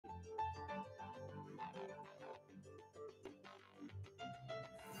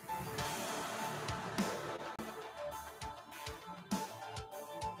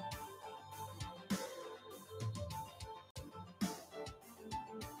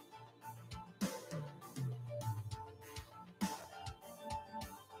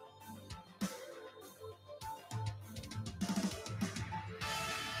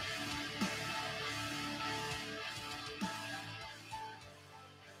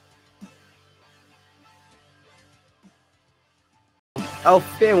Oh,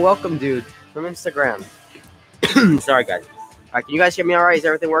 Finn, welcome, dude, from Instagram. Sorry, guys. Can you guys hear me all right? Is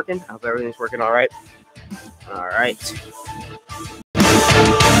everything working? I hope everything's working all right. All right.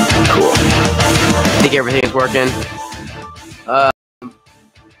 Cool. I think everything's working.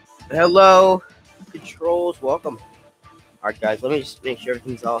 Hello, controls. Welcome. All right, guys. Let me just make sure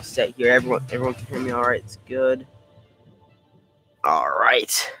everything's all set here. Everyone can hear me all right. It's good. All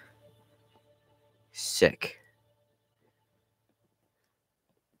right. Sick.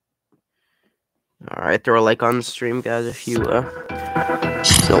 All right, throw a like on the stream, guys, if you no,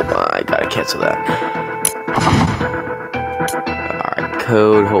 I gotta cancel that. All right,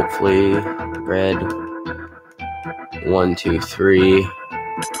 code, hopefully, red, 1, 2, 3.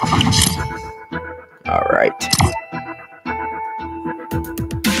 All right.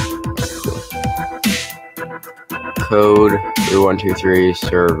 Code 123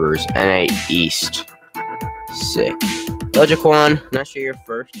 servers NAEast. Sick. Logic1, not sure you're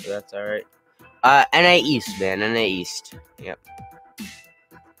first, but that's all right. NAEast, man. NAEast. Yep.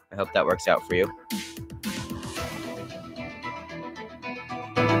 I hope that works out for you.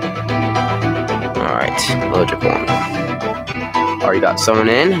 Alright. Logic 1. Already got someone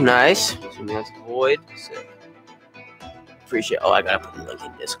in. Nice. Something else to void. Sick. Appreciate it. Oh, I gotta put the link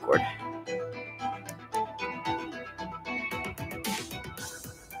in Discord.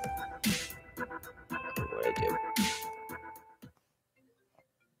 What do I do?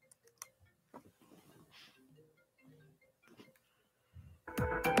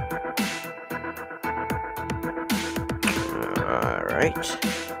 Alright.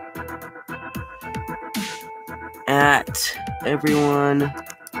 At everyone.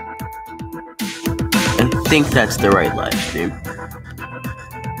 I think that's the right live stream.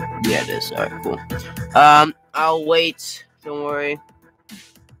 Yeah, it is. Alright, cool. I'll wait. Don't worry.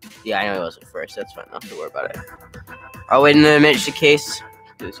 Yeah, I know he wasn't first. That's fine. Not to worry about it. I'll wait in a minute just in case.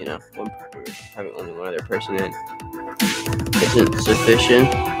 Because, you know, having only one other person in isn't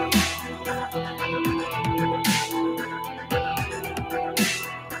sufficient.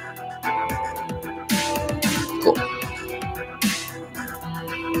 Cool.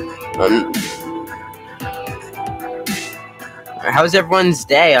 How's everyone's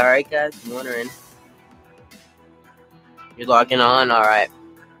day? Alright, guys? I'm wondering. You're logging on? Alright.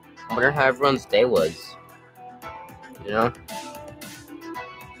 I wonder how everyone's day was. You know?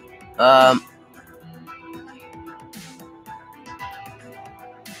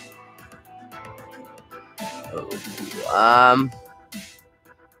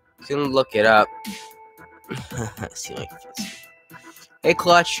 Gonna look it up. See like this. Hey,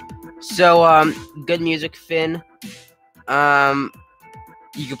 Clutch. So, good music, Finn.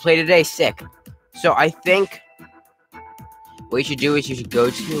 You can play today. Sick. So, I think what you should do is you should go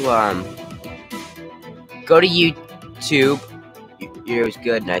to YouTube. It was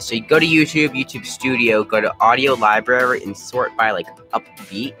good, nice. So you go to YouTube Studio, go to Audio Library, and sort by like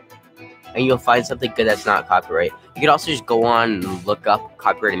upbeat, and you'll find something good that's not copyright. You can also just go on and look up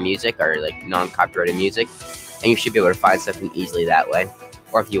copyrighted music or like non-copyrighted music, and you should be able to find something easily that way.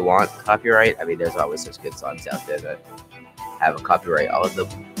 Or if you want copyright, I mean, there's always those good songs out there that have a copyright. All of them,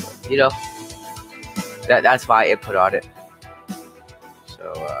 you know. That's why I put on it.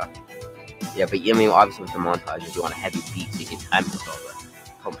 So, yeah, but I mean, obviously with the montages, you want a heavy beat so you can time with all the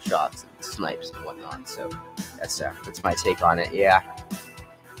pump shots and snipes and whatnot. So that's my take on it. Yeah.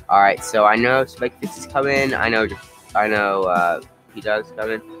 All right. So I know Spike Fix is coming. I know P Dog's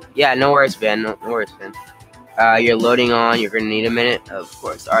coming. Yeah. No worries, Ben. No worries, Ben. You're loading on. You're gonna need a minute, of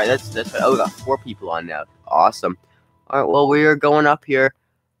course. All right. That's right. Oh, we got 4 people on now. Awesome. All right. Well, we're going up here.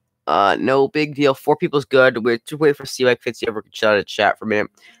 No big deal. 4 people's good. We're just waiting for C-Mike Fitzy ever could shut out a chat for a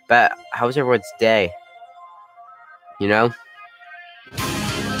minute. But how's everyone's day? You know?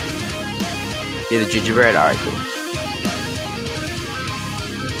 Yeah, the gingerbread? Alright, cool.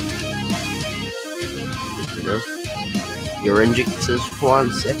 You know? Your inject says Juan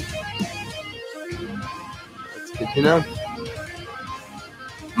sick. That's good to know.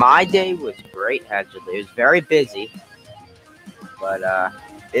 My day was great, actually. It was very busy. But,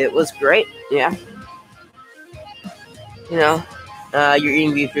 it was great, yeah. You know, you're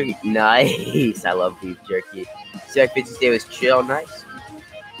eating beef jerky. Nice. I love beef jerky. So, Fitzy's day was chill. Nice.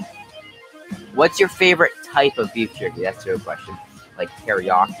 What's your favorite type of beef jerky? That's the real question. Like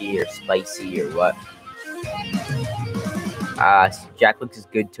teriyaki or spicy or what? Jack Link's is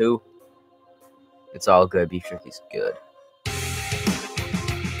good too. It's all good. Beef jerky's good. I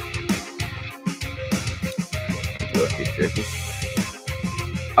love beef jerky.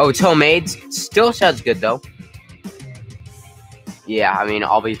 Oh, it's homemade. Still sounds good though. Yeah, I mean,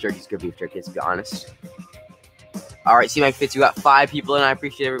 all beef jerky's good beef jerky, to be honest. All right, see my fits. You got 5 people, and I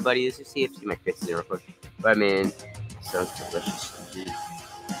appreciate everybody. Let's just see if my fits in real quick. But I mean, so let's just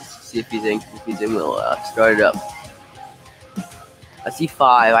see if he's in. If he's in, we'll start it up. I see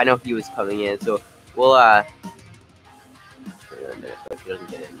 5. I know he was coming in, so we'll if he doesn't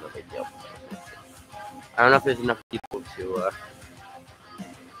get in, no big deal. I don't know if there's enough people to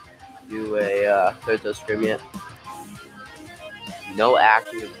do a Thursday stream yet. No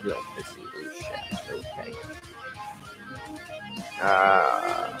active. No, let's see. Okay.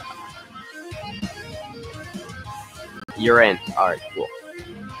 You're in. All right, cool.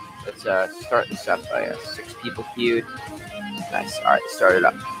 Let's start this up by 6 people queued. Nice. All right, start it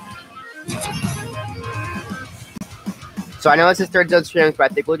up. So I know this is third zone streams, but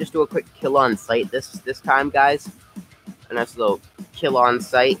I think we'll just do a quick kill on site this time, guys. A nice little kill on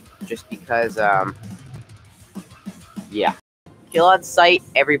site, just because yeah, kill on site.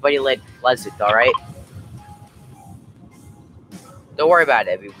 Everybody led Pleasant. All right. Don't worry about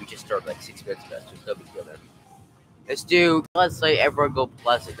it. I mean, we just started like 6 minutes ago. So no big deal, man. Let's do. Let's say everyone go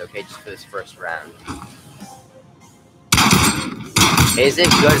Pleasant, okay? Just for this first round. Is it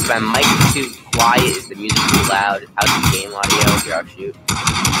good if my mic is too quiet? Is the music too loud? How's the game audio? Here, I'll shoot.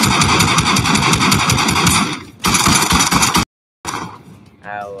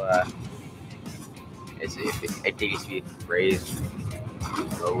 How is it? I think it's be raised,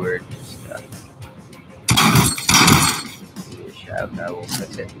 lowered, just give me a shout. I will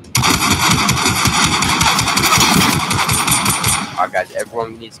fix it. Alright, guys,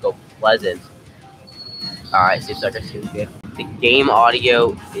 everyone needs to go Pleasant. Alright, seems like I should good. The game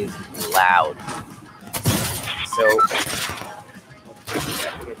audio is loud. So,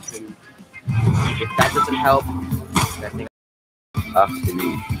 if that doesn't help, I think up to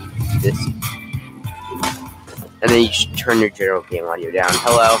this. And then you should turn your general game audio down.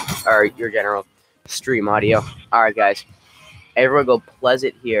 Hello, or your general stream audio. Alright, guys. Everyone go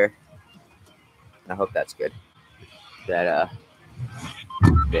Pleasant here. I hope that's good. That,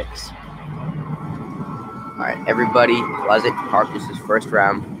 fix. Alright, everybody, Pleasant Park. This is first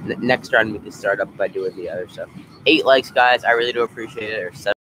round. Next round, we can start up by doing the other stuff. 8 likes, guys. I really do appreciate it. Or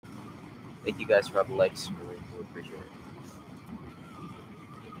 7. Thank you guys for all the likes. Really do appreciate it.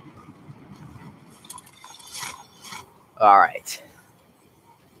 Alright.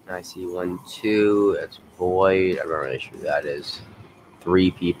 I see 1, 2. That's Void. I'm not really sure who that is. 3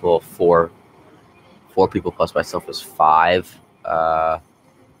 people. 4 people plus myself is 5. Not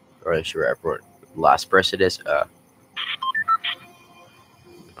really sure where everyone. Last person is.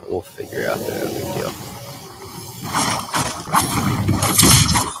 We'll figure it out there. No big deal.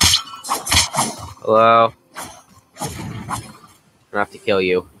 Hello. I'm gonna have to kill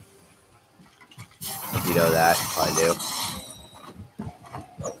you. You know that. I do.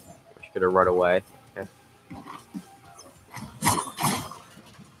 I'm just gonna run away. Okay.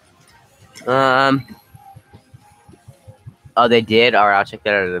 Oh, they did? Alright, I'll check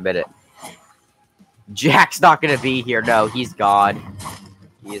that out in a minute. Jack's not gonna be here. No, he's gone.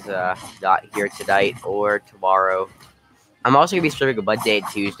 He's not here tonight or tomorrow. I'm also gonna be streaming a Monday and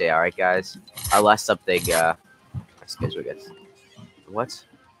Tuesday. All right, guys. Unless something my schedule gets. What?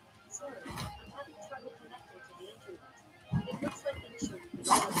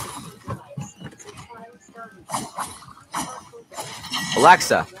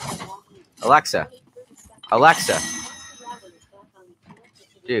 Alexa. Alexa. Alexa.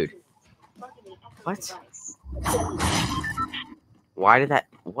 Dude. What? Why did that?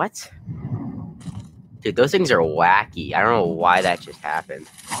 What? Dude, those things are wacky. I don't know why that just happened.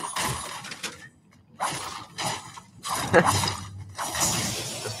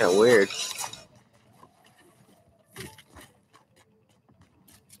 That's kind of weird.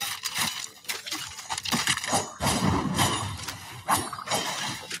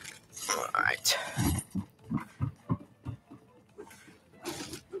 All right.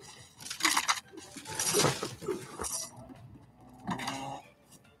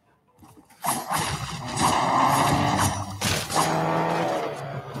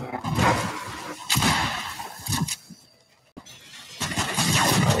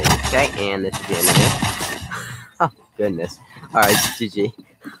 Okay, and this is the end of it. Oh, goodness. Alright, GG.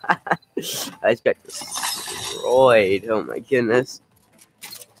 I just got destroyed. Oh, my goodness.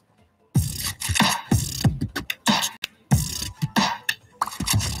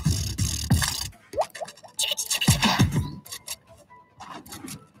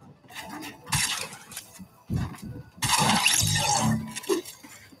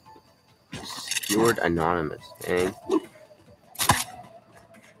 Keyword anonymous. Dang.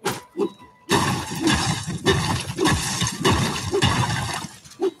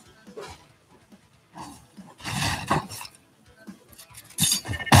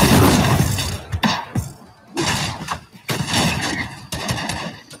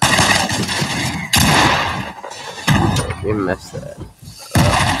 missed that.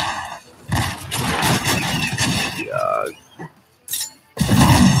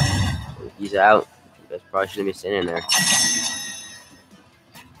 He's out. You guys probably shouldn't be sitting in there.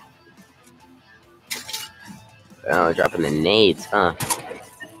 Oh, dropping the nades, huh?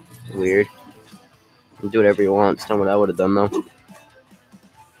 Weird. You do whatever you want. It's not what I would have done, though.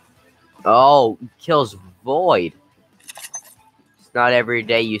 Oh, kills Void. It's not every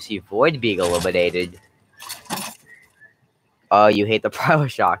day you see Void being eliminated. Oh, you hate the Power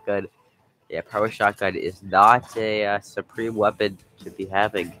Shotgun. Yeah, Power Shotgun is not a supreme weapon to be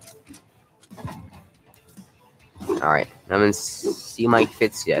having. Alright, I'm in C Mike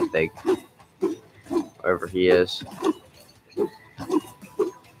Fitzy, I think. Wherever he is.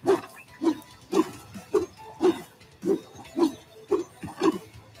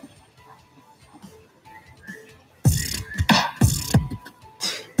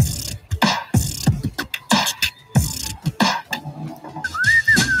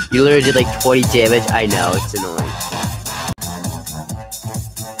 You literally did like 20 damage. I know, it's annoying.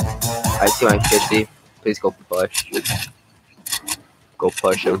 I see Mike Fitzy. Please go push. Go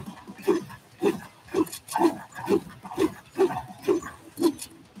push him.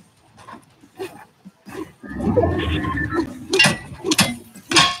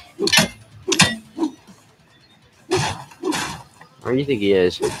 Where do you think he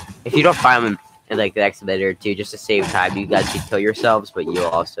is? If you don't find him in like the next minute or two, just to save time, you guys can kill yourselves, but you'll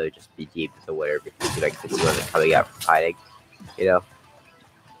also just be deep to whatever because you like to see what's coming out from hiding, you know.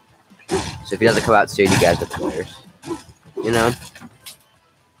 So if he doesn't come out soon, you guys are players, you know.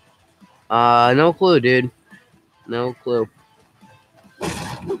 No clue, dude. No clue.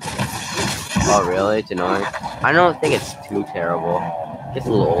 Oh, really? It's annoying. I don't think it's too terrible. It gets a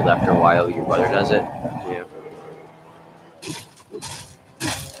little old after a while. Your brother does it. Yeah.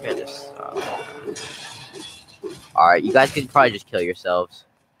 Yeah, just, alright, you guys could probably just kill yourselves.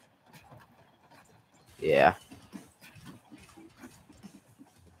 Yeah.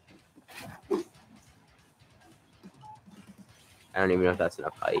 I don't even know if that's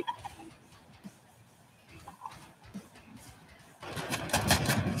enough height.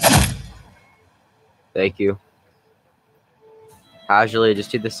 Thank you. Casually,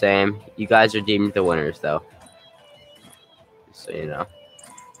 just do the same. You guys are deemed the winners, though. Just so you know.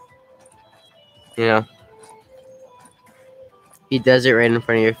 You know. He does it right in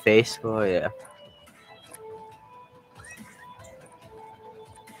front of your face. Oh, yeah.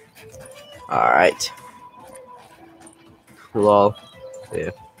 Alright. Lol.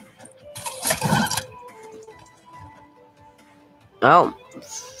 Yeah. Oh,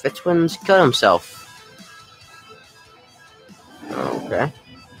 Fitzwin's killed himself. Okay.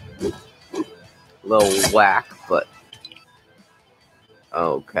 Little whack, but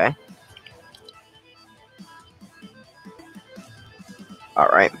okay.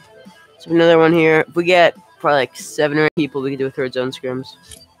 Alright. So another one here. If we get probably like 7 or 8 people, we can do a third zone scrims.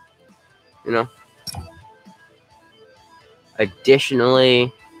 You know.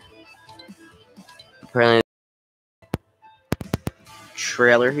 Additionally, apparently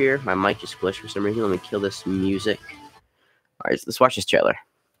trailer here. My mic just glitched for some reason. Let me kill this music. Alright, let's watch this trailer.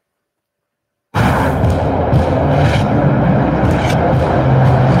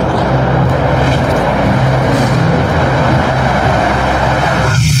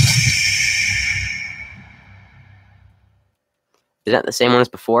 Is that the same one as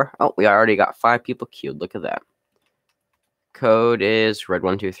before? Oh, we already got 5 people queued. Look at that. Code is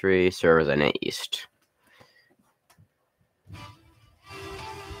red123, servers NAEast.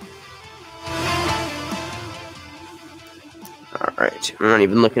 Alright, I'm not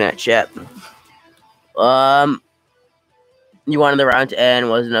even looking at chat. You wanted the round to end,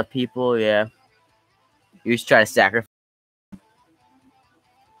 wasn't enough people, yeah. You just try to sacrifice.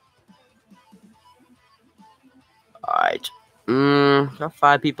 Alright. Got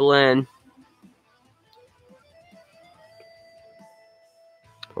 5 people in.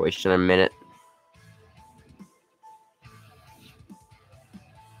 We're wasting a minute.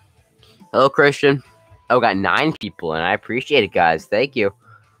 Hello, Christian. Oh, got 9 people in. I appreciate it, guys. Thank you.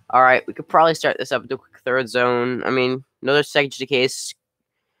 Alright, we could probably start this up with a quick third zone. I mean, another second case.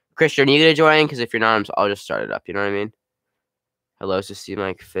 Christian, are you gonna join? Because if you're not, I'll just start it up. You know what I mean? Hello, to see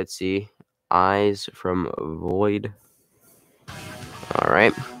Mike Fitzy. Eyes from Void.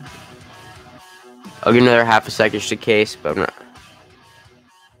 Alright. I'll give another half a second just in case, but I'm not.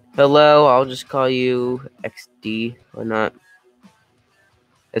 Hello, I'll just call you XD or not.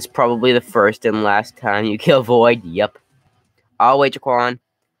 It's probably the first and last time you kill Void. Yep. I'll wait, Jaquan.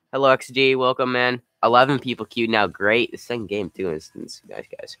 Hello, XD. Welcome, man. 11 people queued now. Great. The second game, too. Nice,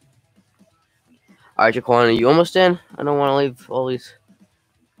 guys. Alright, Jaquan, are you almost in? I don't want to leave all these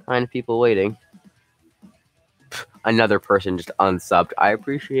kind of people waiting. Another person just unsubbed. I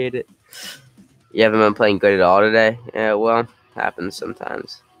appreciate it. You haven't been playing good at all today? Yeah, well, happens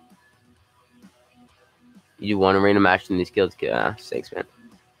sometimes. You want to arena match in these guilds? Thanks, man.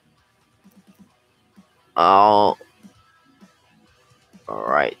 Oh.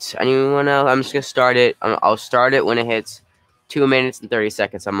 Alright. Anyone else? I'm just going to start it. I'll start it when it hits 2 minutes and 30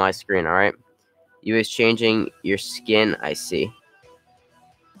 seconds on my screen, alright? You is changing your skin, I see.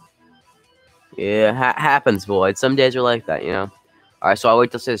 Yeah, happens, boy. Some days are like that, you know? Alright, so I'll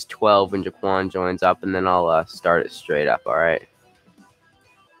wait till it says 12 when Jaquan joins up, and then I'll start it straight up, alright?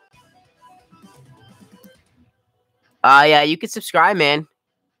 Yeah, you can subscribe, man.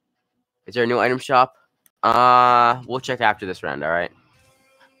 Is there a new item shop? We'll check after this round, alright?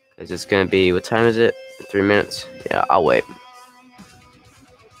 Because it's gonna be, what time is it? 3 minutes? Yeah, I'll wait.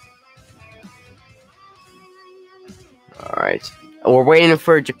 Alright. We're waiting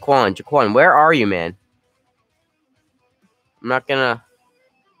for Jaquan. Jaquan, where are you, man? I'm not gonna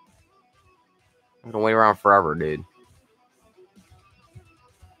wait around forever, dude.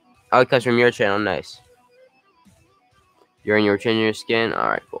 Oh, it comes from your channel. Nice. You're in your changing your skin?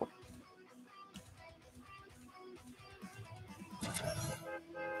 Alright, cool.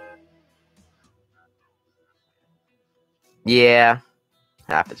 Yeah.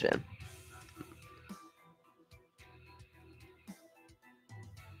 Happens, man.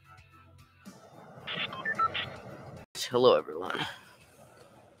 Hello, everyone.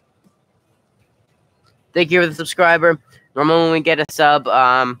 Thank you for the subscriber. Normally when we get a sub,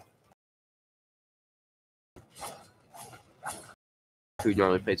 who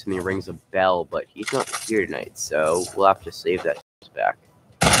normally plays when he rings a bell, but he's not here tonight, so we'll have to save that back.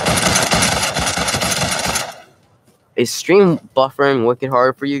 Is stream buffering wicked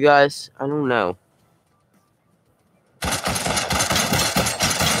hard for you guys? I don't know.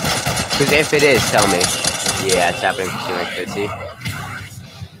 Because if it is, tell me. Yeah, it's happening for stream activity.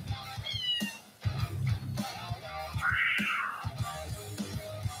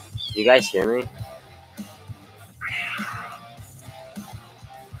 You guys hear me?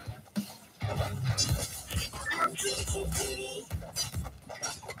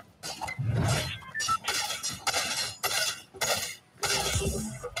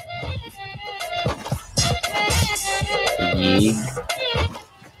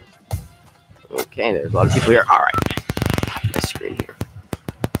 Okay, there's a lot of people here. Alright. The screen here.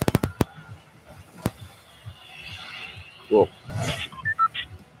 Cool.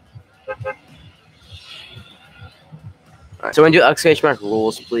 Alright, so I'm gonna do exclamation mark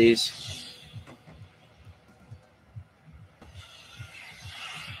rules, please.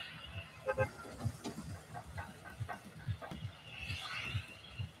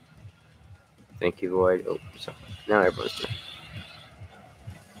 Thank you, Void. Oh, so now everyone's doing.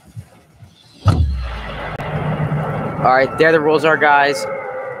 Alright, there the rules are, guys.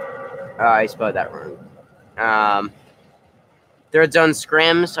 I spelled that wrong. Third zone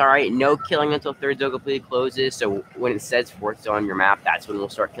scrims, alright, no killing until third zone completely closes. So when it says fourth zone on your map, that's when we'll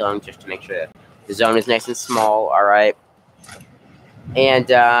start killing, just to make sure that the zone is nice and small, alright. And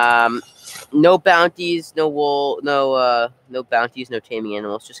no bounties, no wool, no bounties, no taming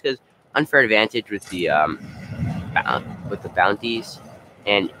animals, just because unfair advantage with the bounties,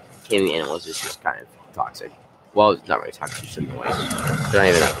 and taming animals is just kind of toxic. Well, it's not really toxic, it's just annoying. It's not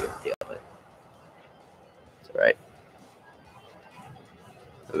even that big of a deal, but it's alright.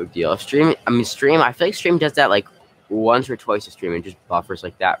 No big deal. Stream, I feel like stream does that like once or twice a stream and just buffers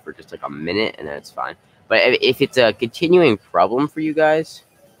like that for just like a minute, and then it's fine. But if it's a continuing problem for you guys,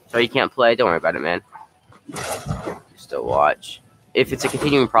 so you can't play, don't worry about it, man. Still watch. If it's a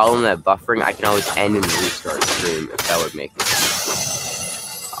continuing problem, that buffering, I can always end and restart the stream if that would make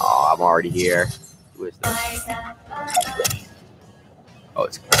sense. Oh, I'm already here. Who is this? Oh,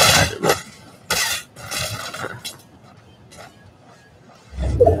 it's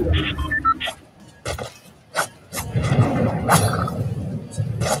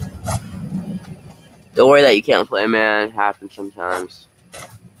don't worry that you can't play, man. It happens sometimes.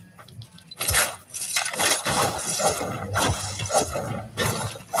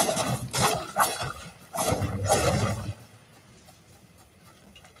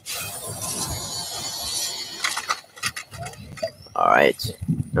 Alright.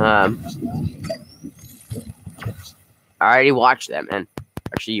 I already watched that, man.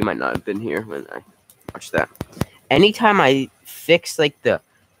 Actually, you might not have been here when I watched that. Anytime I fix, like, the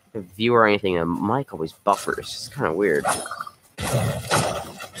view or anything, the mic always buffers. It's kind of weird.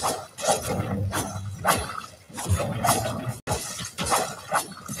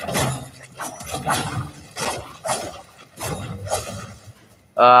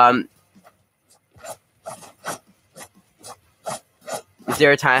 Is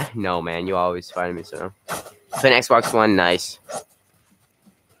there a time? No, man. You always find me so. Play an Xbox One, nice.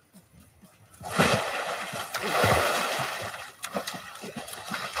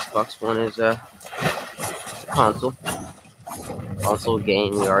 Xbox One is a console. Console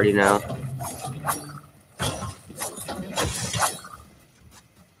game, we already know.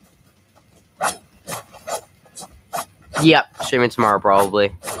 Yep, streaming tomorrow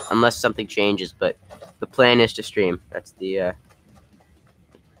probably, unless something changes. But the plan is to stream. That's the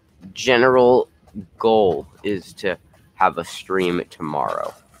general goal, is to have a stream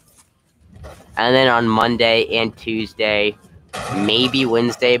tomorrow. And then on Monday and Tuesday, maybe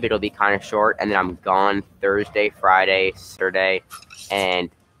Wednesday, but it'll be kind of short. And then I'm gone Thursday, Friday, Saturday,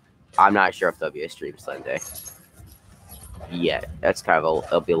 and I'm not sure if there'll be a stream Sunday. Yeah, that's kind of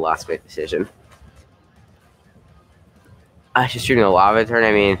it'll be a last minute decision. I should stream the lava turn.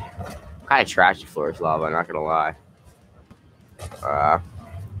 I mean, kind of trash the floor is lava, I'm not gonna lie.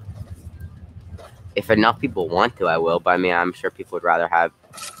 If enough people want to, I will. But I mean, I'm sure people would rather have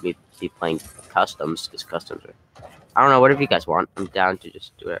me be playing customs, because customs are. I don't know. What if you guys want? I'm down to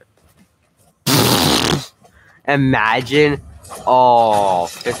just do it. Imagine. Oh,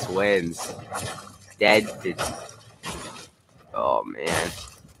 Fitz wins. Dead. Oh man.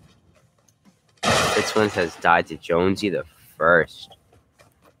 Fitz wins has died to Jonesy the first.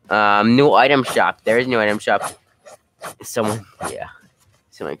 New item shop. There's new item shop. Someone. Yeah.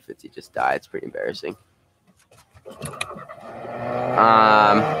 Someone like Fitzy just died. It's pretty embarrassing.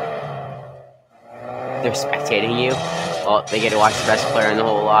 They're spectating you. Well, they get to watch the best player in the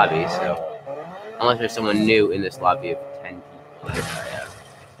whole lobby, so unless there's someone new in this lobby of 10 people that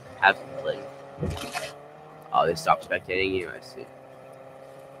have played. Oh, they stopped spectating you, I see.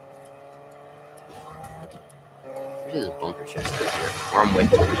 There's a bunker chest over here. Or I'm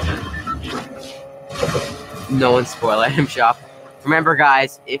with you. No one spoil item shop. Remember,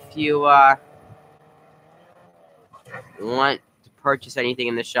 guys, if you want to purchase anything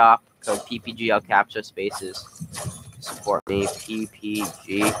in the shop, code PPG, all caps, no spaces. Support me.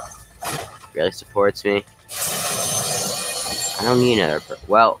 PPG really supports me. I don't need another.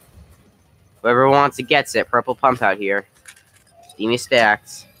 Well, whoever wants it gets it. Purple pump out here. Steamy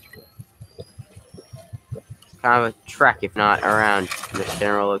stacks. Kind of a trek, if not around this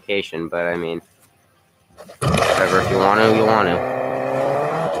general location, but I mean, whatever. If you want to, you want to.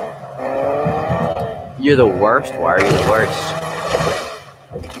 You're the worst? Why are you the worst?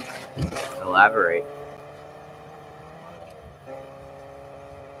 Elaborate.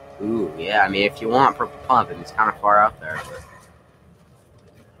 Ooh, yeah, I mean, if you want purple pump, and it's kind of far out there, but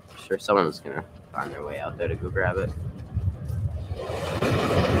I'm sure someone's gonna find their way out there to go grab it.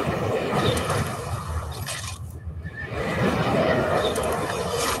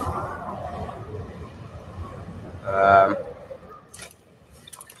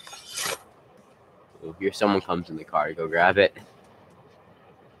 Here someone comes in the car to go grab it.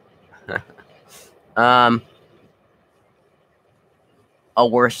 A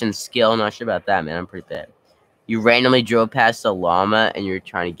worse in skill. I'm not sure about that, man. I'm pretty bad. You randomly drove past a llama and you're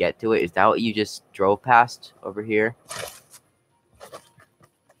trying to get to it. Is that what you just drove past over here?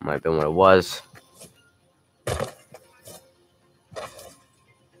 Might have been what it was.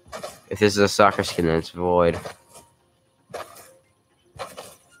 If this is a soccer skin, then it's void.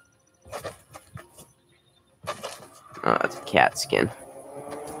 Oh, it's a cat skin.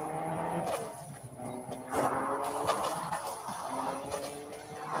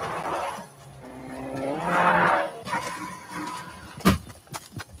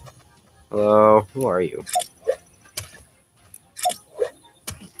 Hello, who are you?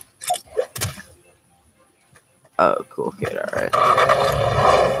 Oh, cool kid, alright.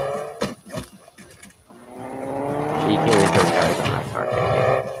 You can't even put guys on that car, can you?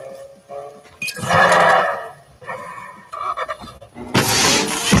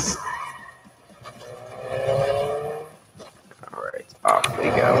 Alright, off we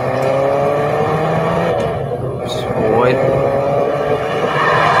go. Oops, boy.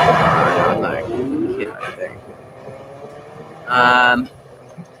 I'm not a kid, I think.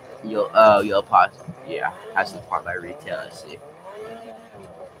 You'll pause. Yeah, has to part by retail, I see.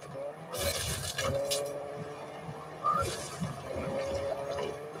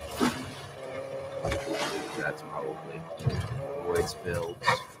 That's probably Void's builds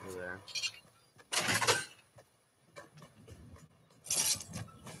over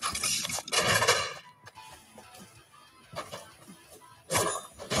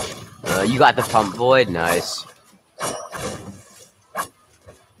there. You got the pump, Void, nice.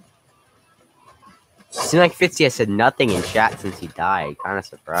 seemed like Fitzy has said nothing in chat since he died. Kind of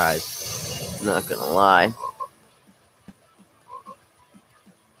surprised. Not gonna lie.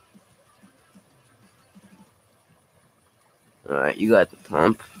 Alright, you got the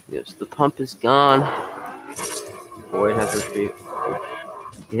pump. Yes, the pump is gone. Boy has retreat.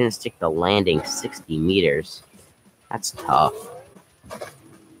 He didn't stick the landing 60 meters. That's tough. I'm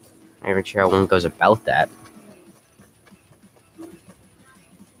not even sure how one goes about that.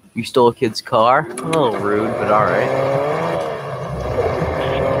 You stole a kid's car? A little rude, but alright.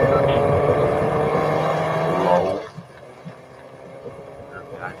 Lol.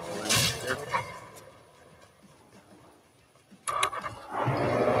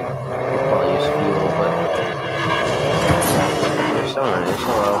 Probably use fuel, but there's so nice.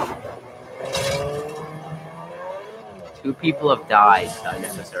 Hello. 2 people have died to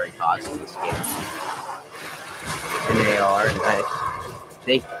unnecessary costs in this game. And they are nice.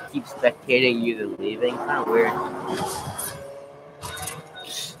 They keep spectating you then leaving. Kind of weird.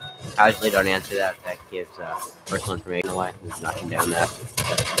 Casually don't answer that. That gives personal information away. Who's knocking down that?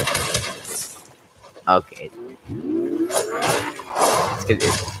 Okay. It's good.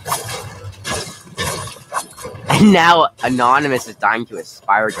 And now Anonymous is dying to a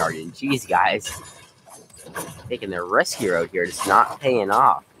Spire Guardian. Jeez, guys. Taking their rescue road here. It's not paying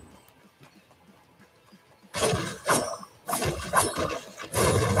off.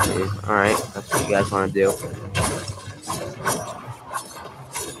 Alright, that's what you guys want to do.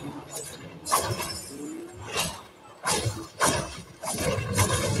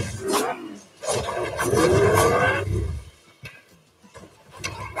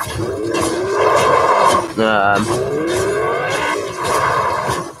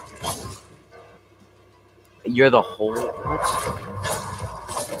 You're the whole... What?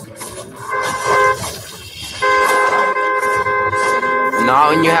 Not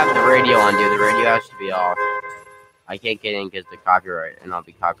when you have the radio on, dude. The radio has to be off. I can't get in because the copyright, and I'll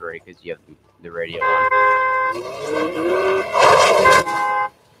be copyrighted because you have the radio on.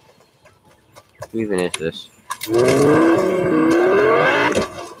 Who even is this?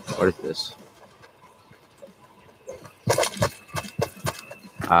 What is this?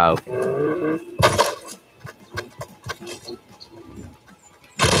 Oh.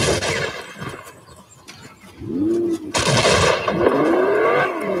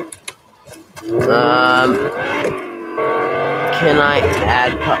 Can I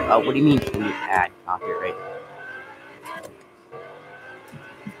add? What do you mean? Can you add copyright?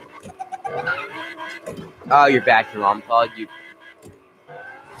 Oh, you're back. Your mom called you.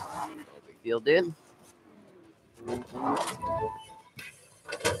 No big deal, dude.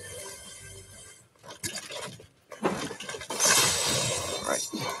 Right.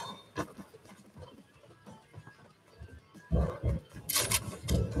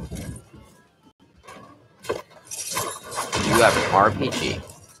 You have an RPG.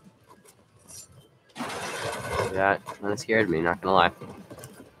 That kind of scared me, not gonna lie.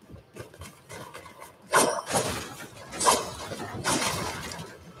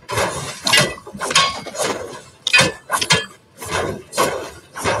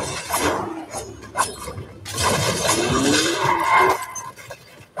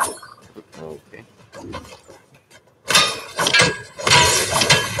 Okay.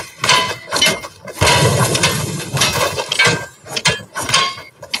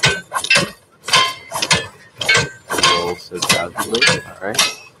 So doubtfully, alright.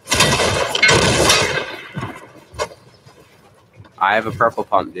 I have a purple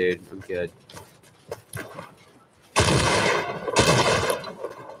pump, dude. I'm good.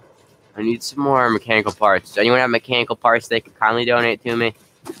 I need some more mechanical parts. Does anyone have mechanical parts they could kindly donate to me?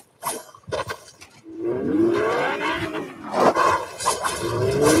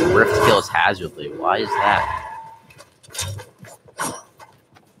 Rift kills hazardly. Why is that?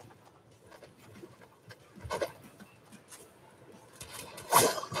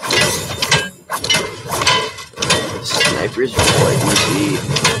 Snipers are quite easy.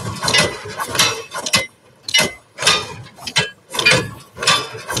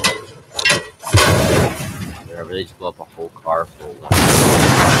 Did I really just blow up a whole car for one? I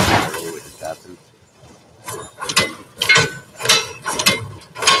don't know what just happened.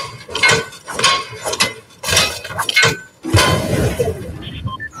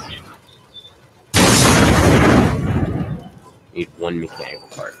 Need one mechanical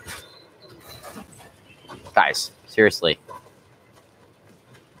part. Guys, seriously.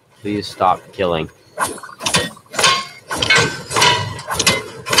 Please stop killing.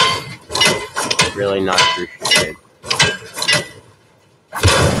 Really not appreciated.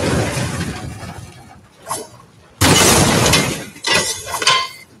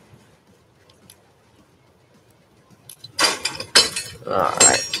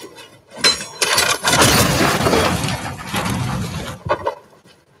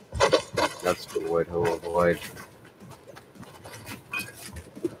 Void.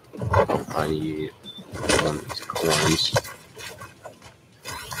 I need one of these coins.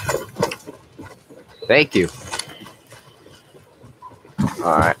 Thank you.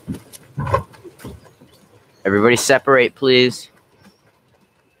 Alright. Everybody separate, please.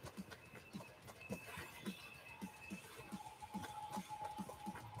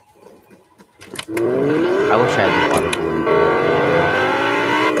 I wish I had the water balloon.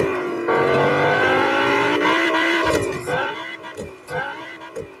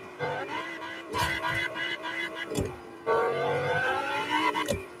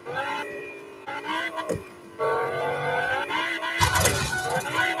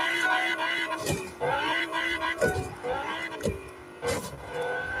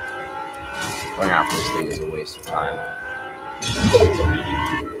 Going out for this thing is a waste of time.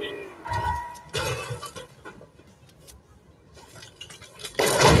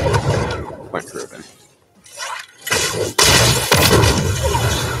 Point proven.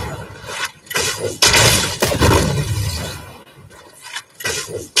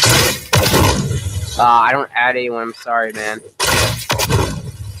 I don't add anyone. I'm sorry, man. I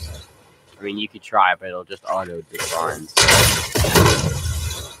mean, you could try, but it'll just auto decline. If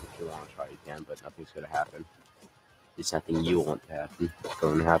you want to try, you can, but nothing's going to happen. There's nothing you want to happen. It's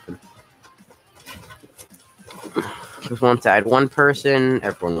going to happen. Just want to add one person.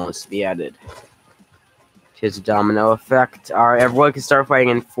 Everyone wants to be added. Here's a domino effect. All right, everyone can start fighting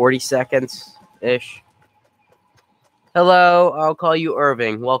in 40 seconds-ish. Hello, I'll call you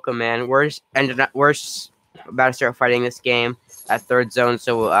Irving. Welcome, man. We're about to start fighting this game at third zone,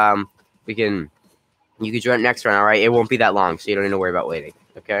 so you can join next round. All right, it won't be that long, so you don't need to worry about waiting.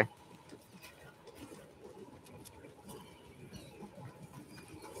 Okay.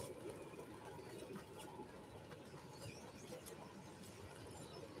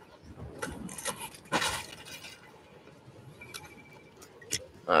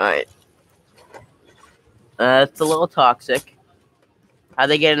 All right. It's a little toxic. How'd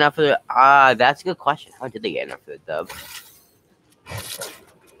they get enough of the... that's a good question. How did they get enough of the dub?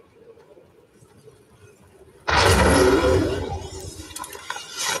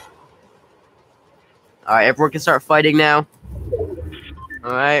 Alright, everyone can start fighting now.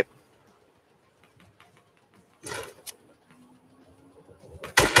 Alright. Oh,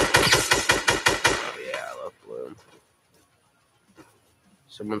 yeah, I love Bloom.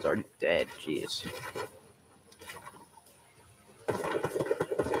 Someone's already dead. Jeez.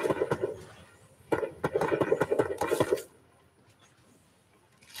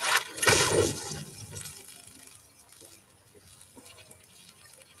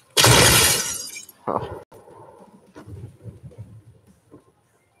 Oh.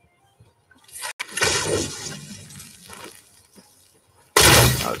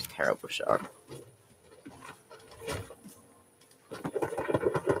 That was a terrible shot.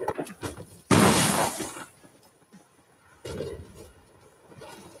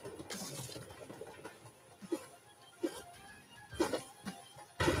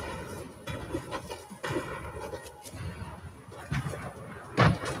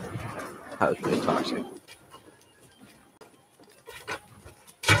 That was really toxic.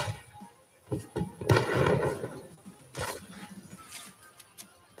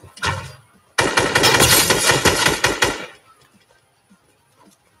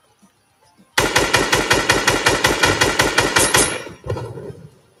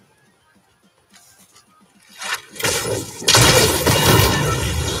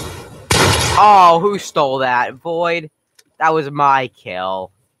 Oh, who stole that? Void? That was my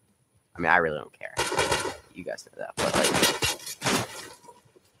kill. I mean, I really don't care. You guys know that, but like...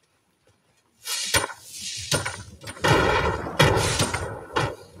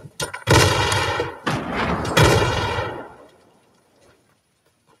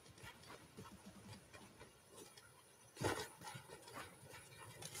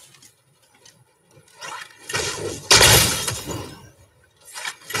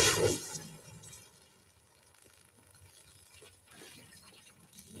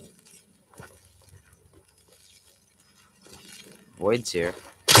 Void's here.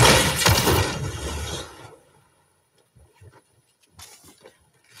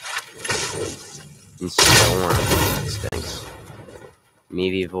 And Storm. That stinks.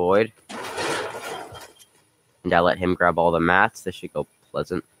 Maybe Void. And I let him grab all the mats. This should go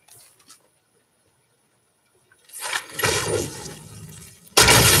pleasant.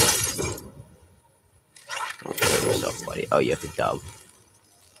 Don't kill yourself, buddy. Oh, you have to dub.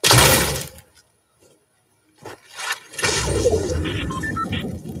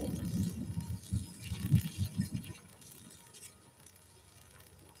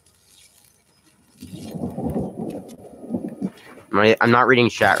 I'm not reading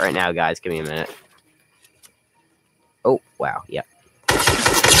chat right now, guys. Give me a minute. Oh, wow. Yep.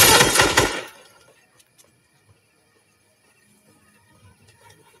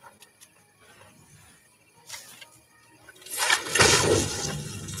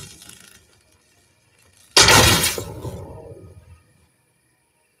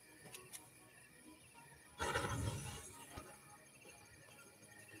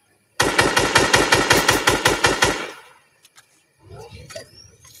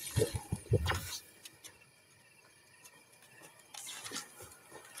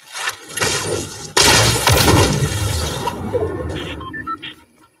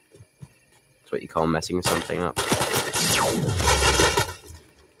 That's what you call messing something up.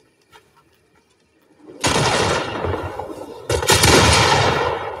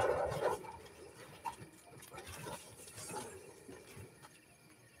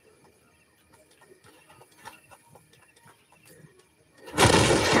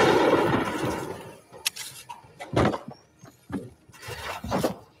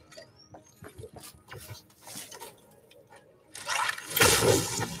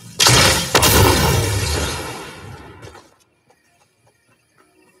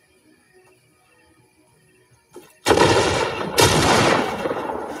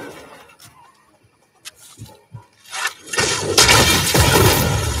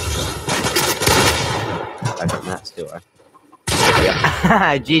 Store.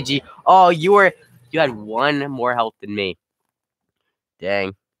 Yeah. GG. Oh, you had one more health than me.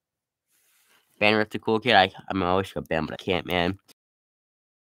 Dang. Ban Rift the cool kid. I'm always gonna ban, but I can't, man.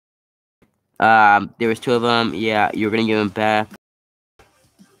 There was 2 of them. Yeah, you were gonna give them back.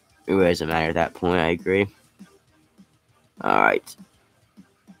 It doesn't matter at that point. I agree. All right.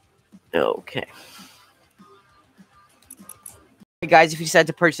 Okay. Hey guys, if you decide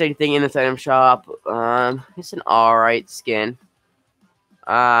to purchase anything in this item shop, it's an alright skin.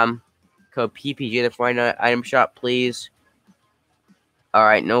 Code PPG in the Fortnite item shop, please.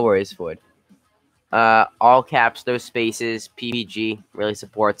 Alright, no worries, Ford. All caps, those spaces, PPG really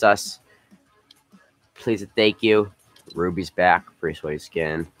supports us. Please and thank you. Ruby's back, pretty sweaty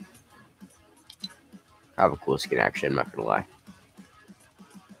skin. I have a cool skin actually, I'm not gonna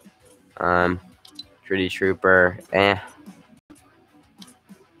lie. Treaty Trooper,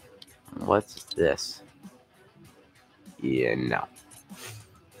 What's this? Yeah, no.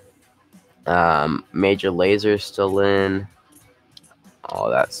 Major Laser still in.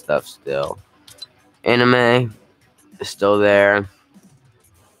 All that stuff still. Anime is still there.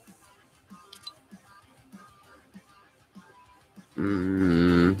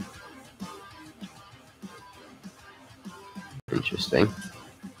 Interesting.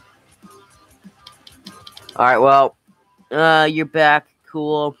 Alright, well, you're back.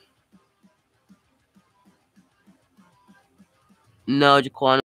 Cool. No,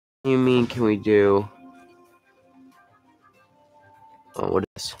 Jaquan, what do you mean can we do? Oh, what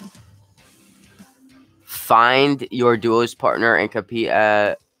is this? Find your duos partner and compete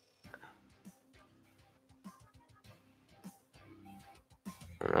at...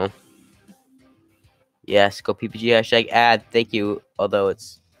 I don't know. Yes, go PPG hashtag ad. Thank you. Although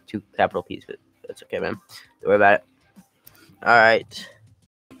it's 2 capital P's, but that's okay, man. Don't worry about it. Alright.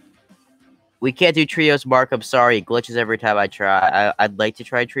 We can't do trios, Mark. I'm sorry. It glitches every time I try. I'd like to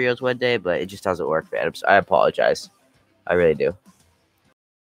try trios one day, but it just doesn't work, man. I apologize. I really do.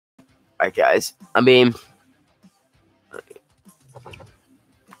 Alright, guys. I mean...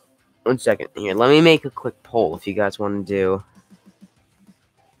 One second. Here, let me make a quick poll if you guys want to do...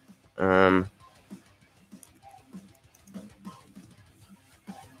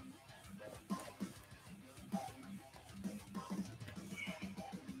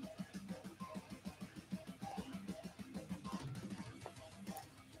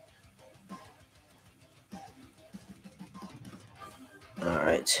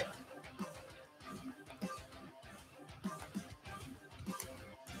 Alright.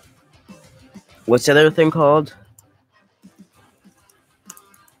 What's the other thing called?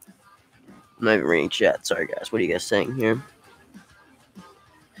 I'm not even reading chat. Sorry, guys. What are you guys saying here?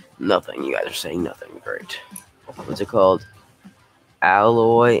 Nothing. You guys are saying nothing. Great. What's it called?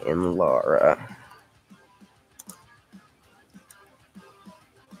 Alloy and Lara.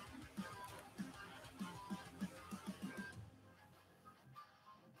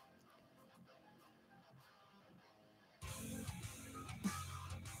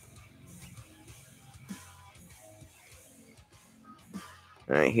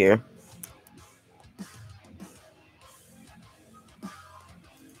 Right here.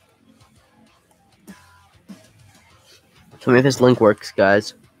 Tell me if this link works,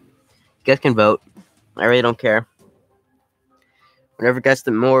 guys. You guys can vote. I really don't care. Whatever gets the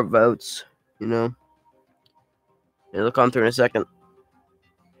more votes, you know. It'll come through in a second.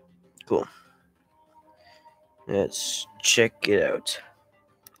 Cool. Let's check it out.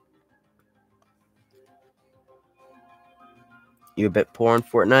 You a bit poor in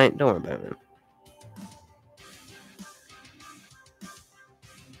Fortnite? Don't worry about it.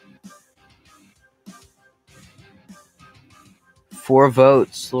 Four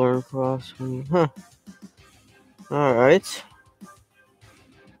votes, Lauren Cross. Huh. Alright.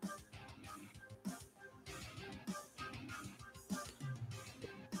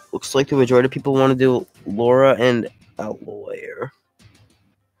 Looks like the majority of people want to do Laura and a lawyer.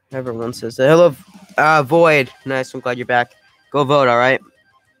 Everyone says that. Hello, Void. Nice, I'm glad you're back. Go vote, alright?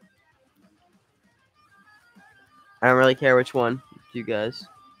 I don't really care which one, you guys.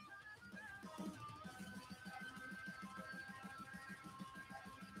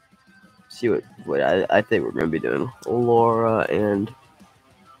 See what I think we're gonna be doing. Laura and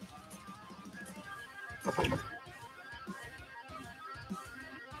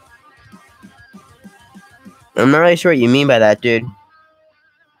I'm not really sure what you mean by that, dude.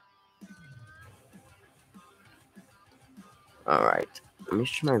 Alright. Let me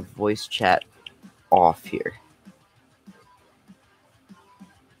turn my voice chat off here.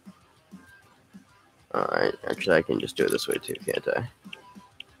 Alright, actually I can just do it this way too, can't I?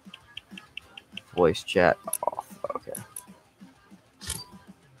 Voice chat off. Okay.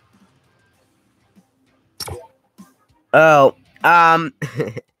 Oh,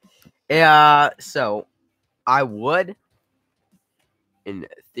 yeah, so I would in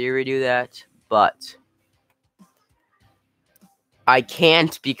theory do that, but I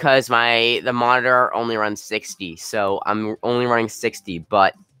can't because the monitor only runs 60, so I'm only running 60,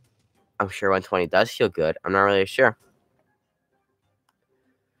 but I'm sure 120 does feel good. I'm not really sure.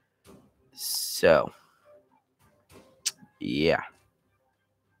 So, yeah.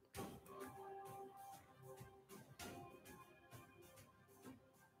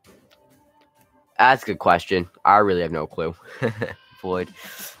 That's a good question. I really have no clue. Void.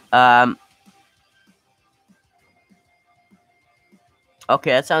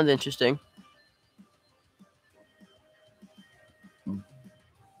 Okay, that sounds interesting.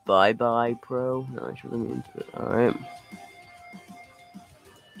 Bye-bye, pro. No, I should really mean to it. Alright.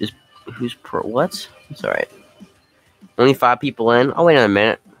 Just, who's pro? What? It's alright. Only 5 people in. Oh, wait a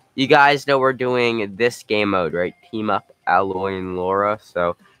minute. You guys know we're doing this game mode, right? Team up, Alloy and Laura.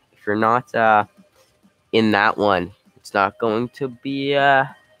 So, if you're not, in that one, it's not going to be,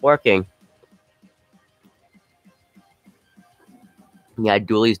 working. Yeah,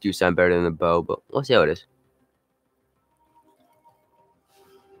 dualies do sound better than the bow, but we'll see how it is.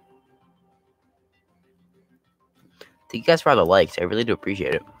 Thank you guys for all the likes. I really do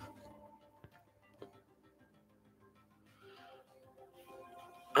appreciate it.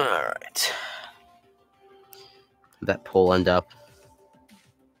 Alright. That poll end up.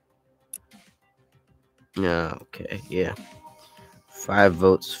 Okay, yeah. 5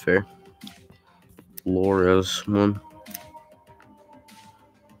 votes for Laura's one.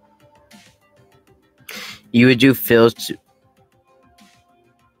 You would do Phil's too.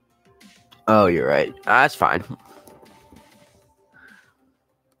 Oh, you're right. That's fine.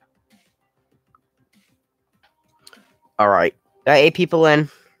 Alright. Got 8 people in.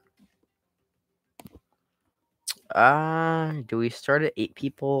 Do we start at 8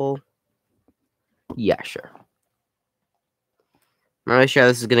 people? Yeah, sure. I'm not really sure how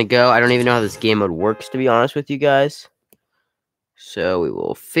this is gonna go. I don't even know how this game mode works, to be honest with you guys. So we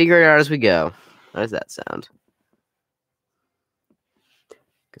will figure it out as we go. How does that sound?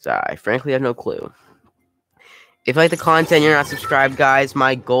 Because I frankly have no clue. If you like the content and you're not subscribed, guys,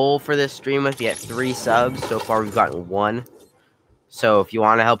 my goal for this stream was to get 3 subs. So far, we've gotten 1. So if you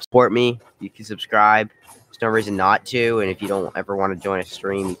want to help support me, you can subscribe. There's no reason not to. And if you don't ever want to join a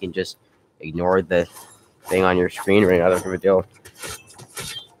stream, you can just ignore the thing on your screen or another video.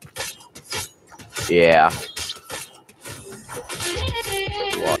 Yeah.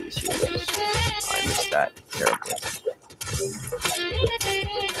 I missed that terribly.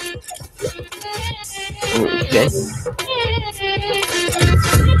 Okay.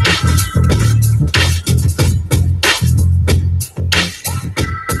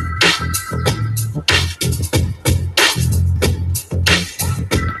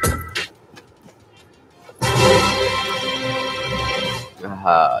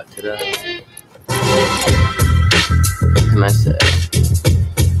 Ta-da. What can I say?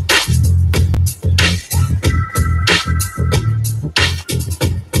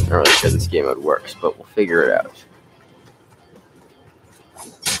 I'm not really sure this game mode works, but we'll figure it out.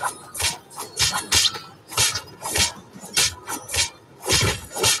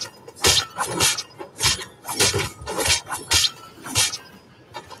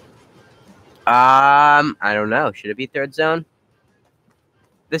 I don't know. Should it be third zone?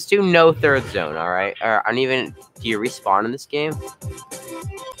 Let's do no third zone, alright? Or uneven. Do you respawn in this game?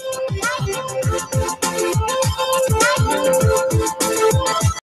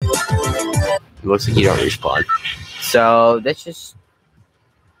 It looks like you don't respawn. So that's just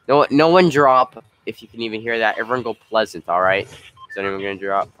no one drop. If you can even hear that, everyone go Pleasant. All right, is anyone gonna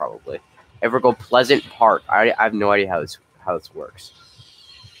drop? Probably. Everyone go Pleasant Park. I have no idea how this works,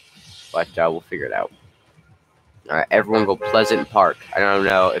 but we'll figure it out. All right, everyone go Pleasant Park. I don't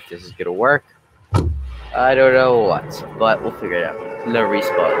know if this is gonna work. I don't know what, but we'll figure it out. No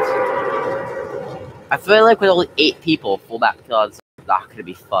respawns. I feel like with only 8 people, full map kills is not gonna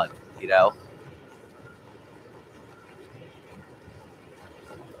be fun. You know.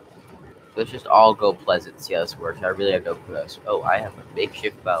 Let's just all go Pleasant, see how this works. I really have no clue. Oh, I have a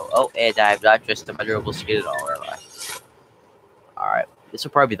makeshift bow. Oh, and I have not dressed a measurable skin at all, am I? Alright, this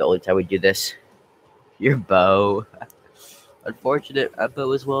will probably be the only time we do this. Your bow. Unfortunate, my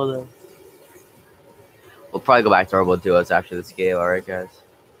bow as well, though. We'll probably go back to normal duos after this game, alright, guys?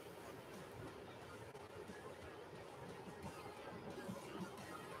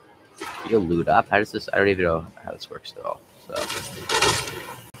 You loot up? How does this? I don't even know how this works at all, so.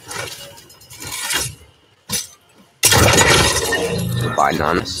 Fine, I'm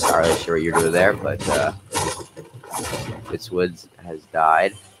not entirely sure what you're doing there, but this woods has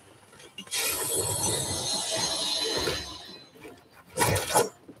died.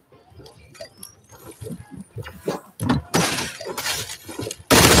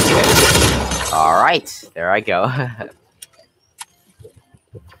 All right, there I go.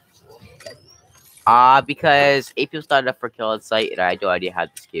 Because 8 people started up for kill on site, and I had no idea how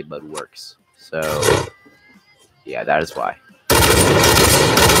this game mode works. So, yeah, that is why.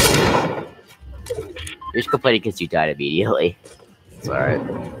 You're just complaining because you died immediately. It's alright.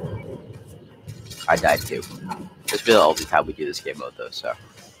 I died too. It's really the only time we do this game mode though, so.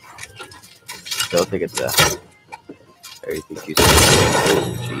 Don't think it's everything too soon.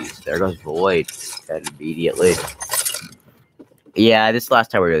 Oh, jeez. There goes Void. Dead immediately. Yeah, this is the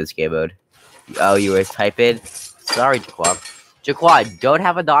last time we're doing this game mode. Oh, you were typing? Sorry, Jaquan. Jaquan, don't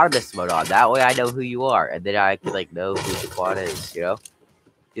have anonymous mode on. That way I know who you are. And then I can, like, know who Jaquan is, you know?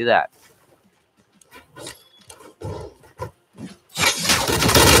 Do that.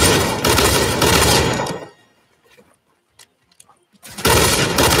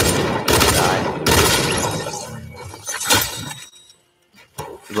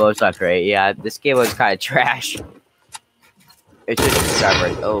 Well, it's not great. Yeah, this game was kind of trash. It's just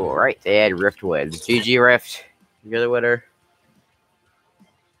discovered. Oh, right. And Rift wins. GG, Rift. You're the winner.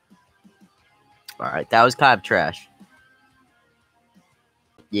 Alright, that was kind of trash.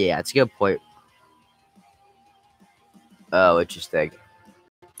 Yeah, it's a good point. Oh, interesting.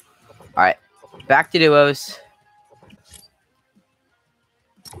 Alright, back to duos.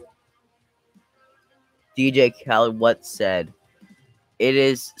 DJ Khaled, what said? It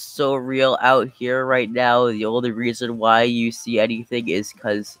is so real out here right now. The only reason why you see anything is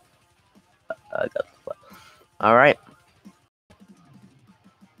because... Alright.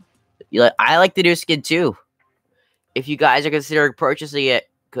 I like the new skin too. If you guys are considering purchasing it,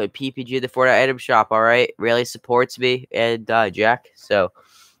 good PPG the Fortnite item shop. All right, really supports me and Jack. So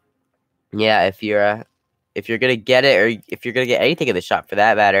yeah, if you're gonna get it, or if you're gonna get anything in the shop for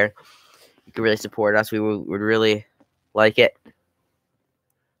that matter, you can really support us. We would really like it.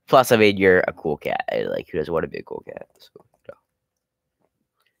 Plus, I mean, you're a cool cat. Like, who doesn't want to be a cool cat? So, no.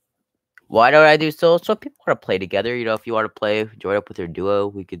 Why don't I do so? So people want to play together. You know, if you want to play, join up with your duo.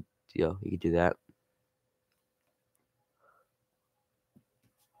 We could, you know, you could do that.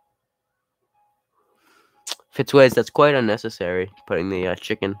 Fitzways, that's quite unnecessary. Putting the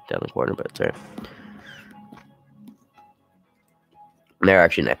chicken down the corner, but it's alright. They're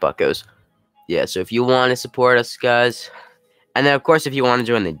actually night buckos. Yeah, so if you want to support us, guys. And then, of course, if you want to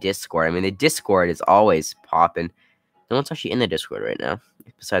join the Discord. I mean, the Discord is always popping. No one's actually in the Discord right now.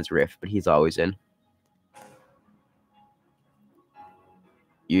 Besides Riff, but he's always in.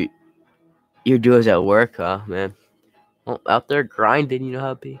 Your duo's at work, huh, man? Well, out there grinding, you know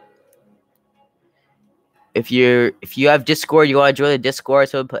how it be. If you have Discord, you want to join the Discord,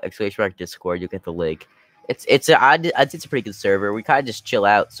 so put !mark Discord, you get the link. It's a pretty good server. We kind of just chill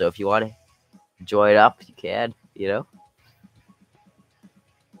out, so if you want to join up, you can, you know.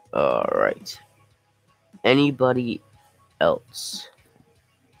 All right. Anybody else?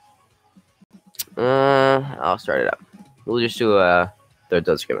 I'll start it up. We'll just do a third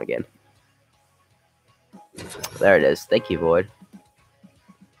zone scrim again. There it is. Thank you, Void.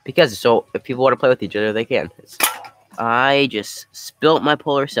 Because so if people want to play with each other, they can. I just spilt my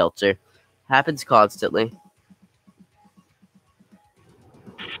polar seltzer. Happens constantly.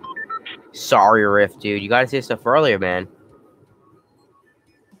 Sorry, Riff, dude. You gotta say stuff earlier, man.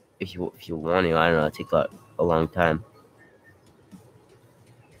 If you want to, I don't know. It takes a long time.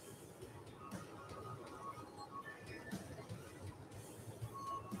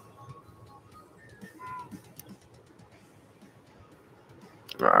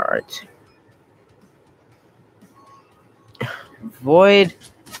 All right. Void.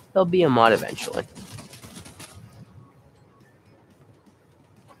 He'll be a mod eventually.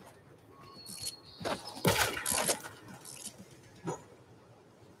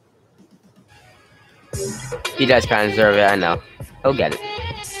 He does kind of deserve it. I know. He'll get it.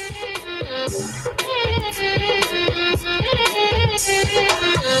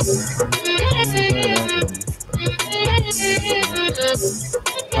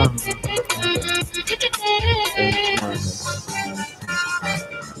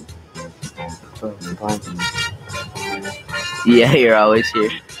 Yeah, you're always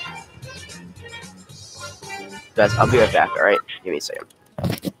here. Guys, I'll be right back, alright? Give me a second.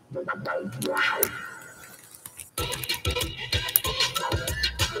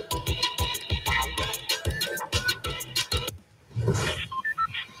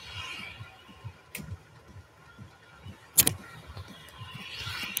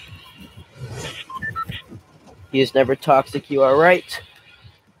 He is never toxic, you are right.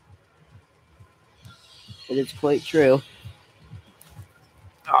 It is quite true.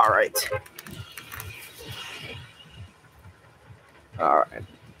 Alright. Alright.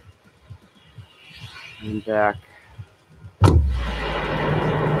 I'm back.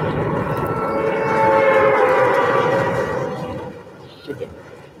 Chicken.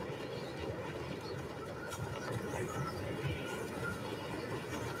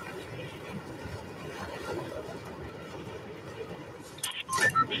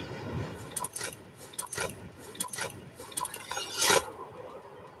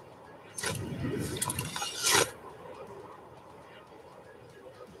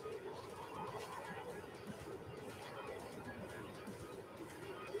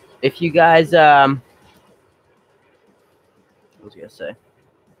 If you guys, what was I gonna say?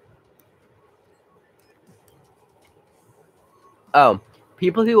 Oh,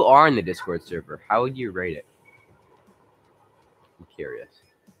 people who are in the Discord server, how would you rate it? I'm curious.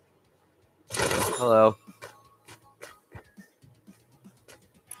 Hello.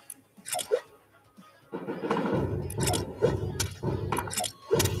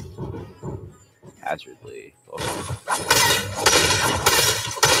 Hazardly.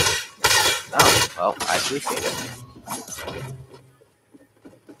 Oh, well, I appreciate it.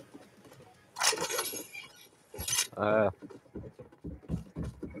 Alright.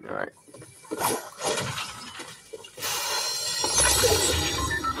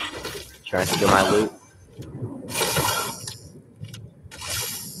 Trying to get my loot.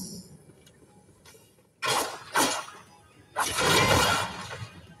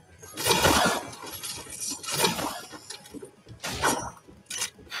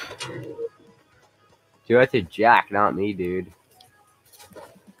 Do it to Jack, not me, dude.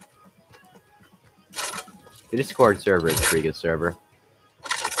 The Discord server is a pretty good server.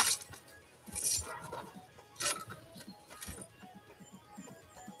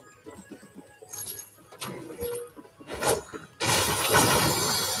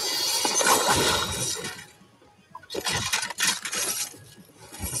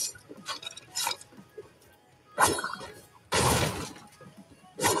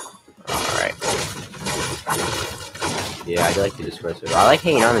 Yeah, I do like the Discord server. I like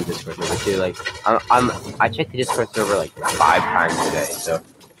hanging on the Discord server too. Like, I check the Discord server like 5 times a day. So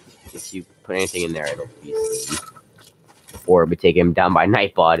if you put anything in there, it'll be seen. Or it would take him down by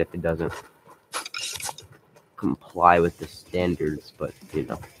Nightbot if it doesn't comply with the standards. But you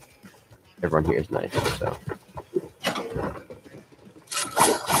know, everyone here is nice. So.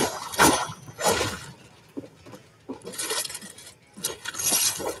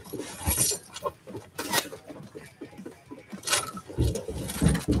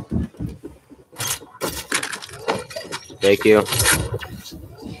 Thank you. It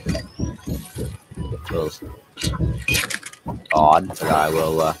feels odd, but I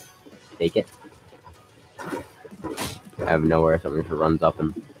will take it. Out of nowhere, something runs up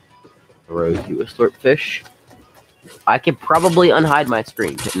and throws you a swordfish. I could probably unhide my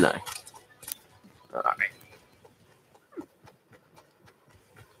screen, couldn't I? Alright.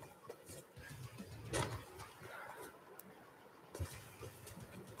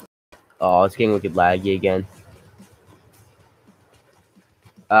 Oh, it's getting wicked laggy again.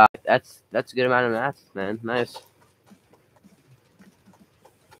 That's a good amount of math, man. Nice.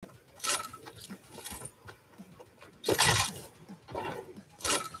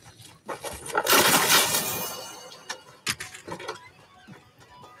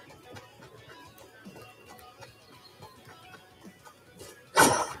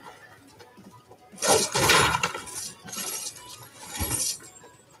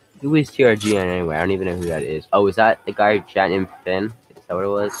 Who is TRG anyway? I don't even know who that is. Oh, is that the guy chatting in Finn? Is that what it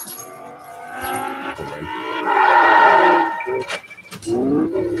was?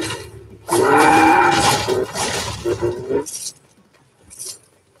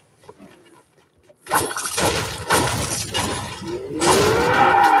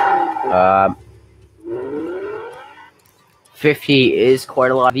 Um, 50 is quite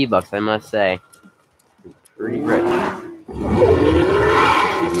a lot of V-Bucks, I must say. Pretty rich.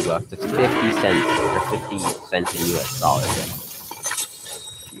 V-Bucks. It's 50 cents, or 50 cents in US dollars.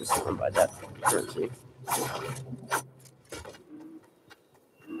 You can buy that currency.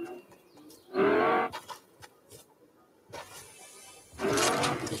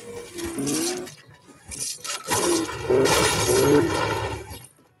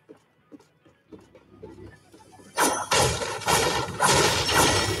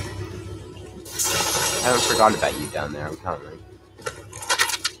 I haven't forgotten about you down there, I'm counting.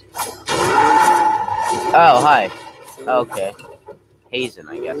 Oh, hi. Okay. Hazen,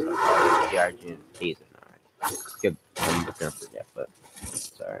 I guess. TRG and Hazen, alright. Good. I'm gonna forget, but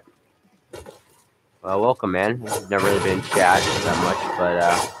it's alright. Well, welcome, man. I've never really been in chat that much,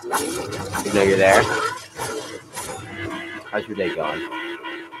 but, you know you're there. How's your day going?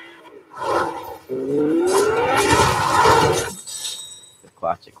 The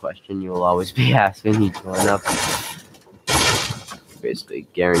classic question you will always be asked when you join up. Basically,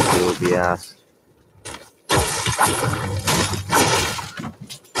 guarantee will be asked.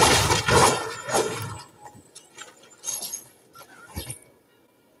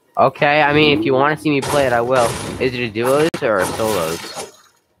 Okay, I mean, if you want to see me play it, I will. Is it a duos or a solos?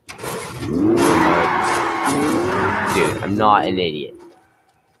 Dude, I'm not an idiot.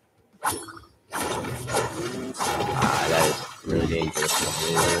 That is really dangerous.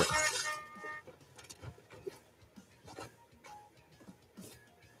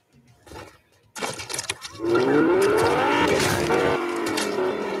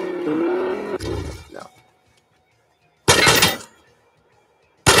 No.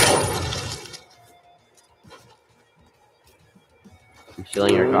 I'm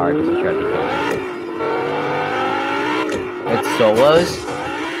stealing your car because you tried to kill me. It's solos?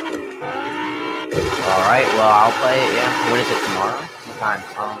 Alright, well, I'll play it, yeah. When is it, tomorrow? What time?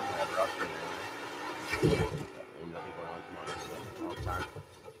 Whatever, I'll stream it anyway.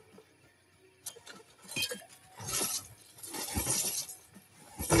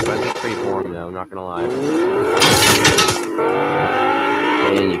 It might be pretty boring, though, I'm not gonna lie.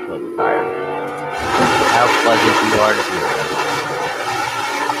 And you killed the tire. How pleasant you are to hear.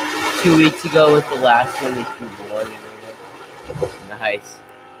 2 weeks ago was the last one that you won. Nice.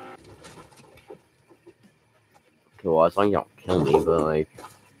 Okay, well, as long as you don't kill me, but like,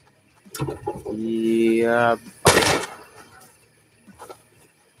 yeah.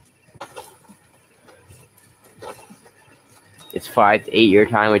 It's 5 to 8 your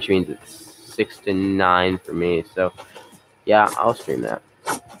time, which means it's 6 to 9 for me. So, yeah, I'll stream that.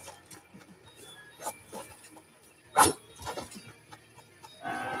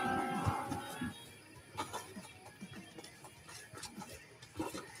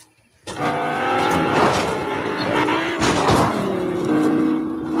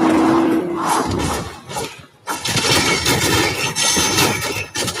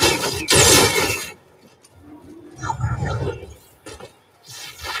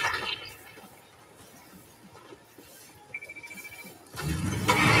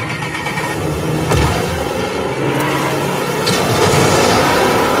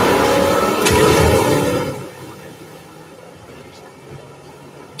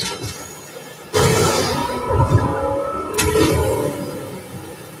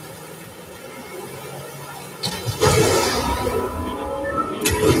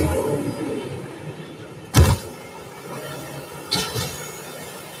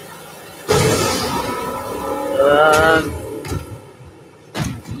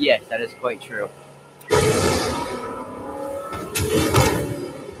 Yes, that is quite true.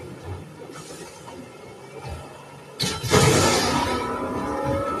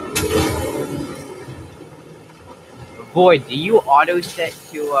 Void, do you auto set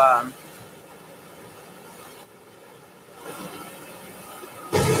to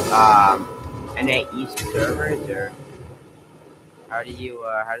NAEast servers, or how do you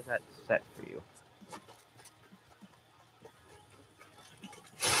how does that set for you?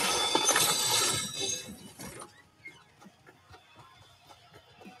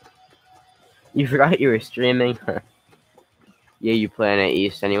 You forgot you were streaming? Yeah, you play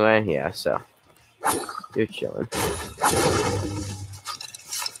NAEast anyway? Yeah, so you're chilling.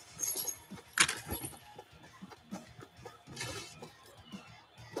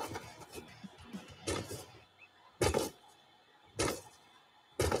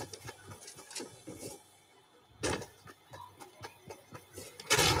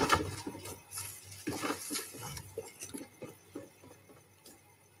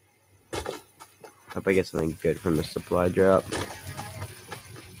 Hope I get something good from the supply drop.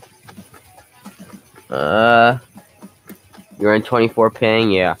 You're in 24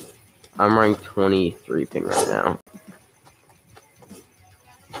 ping? Yeah. I'm running 23 ping right now.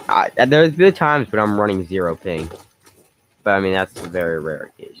 There's been times when I'm running 0 ping. But I mean, that's a very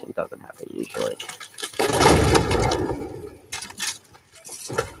rare occasion. It doesn't happen usually.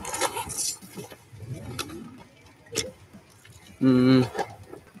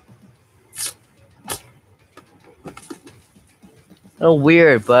 A little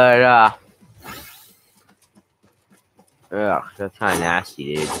weird, but ugh, that's kind of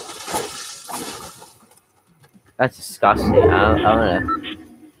nasty, dude. That's disgusting. I don't know.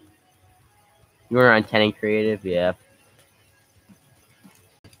 You were on 10 and creative, yeah.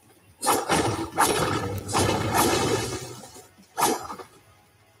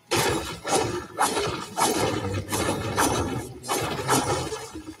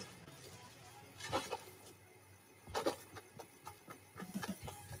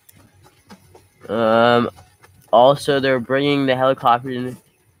 Also, they're bringing the helicopter in.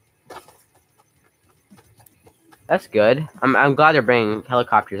 That's good. I'm glad they're bringing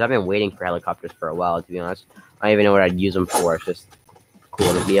helicopters. I've been waiting for helicopters for a while, to be honest. I don't even know what I'd use them for. It's just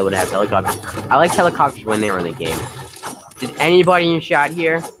cool to be able to have helicopters. I liked helicopters when they were in the game. Did anybody in chat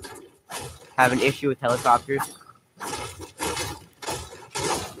here have an issue with helicopters?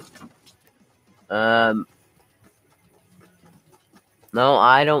 No,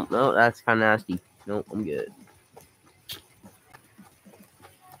 I don't know. That's kind of nasty. No, I'm good.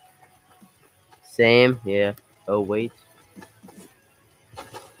 Same, yeah. Oh, wait.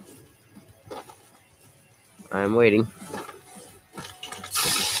 I'm waiting.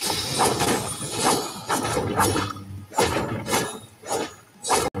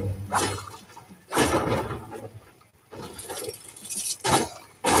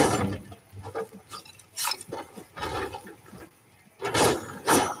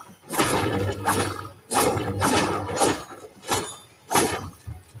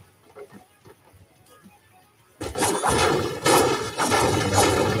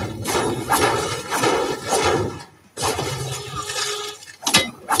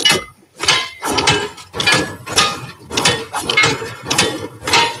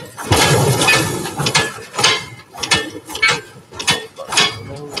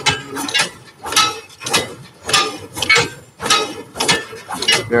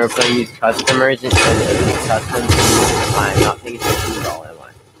 Remember playing these customers and these customs? I'm not paying attention at all, am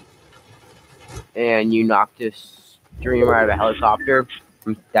I? And you knocked this streamer out of a helicopter?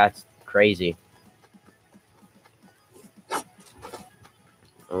 That's crazy.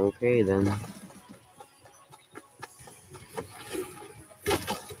 Okay, then.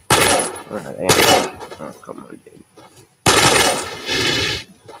 Alright, oh, come on, dude.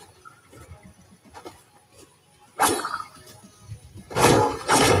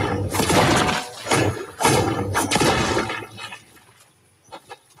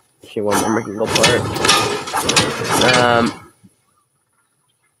 She won't make a go player.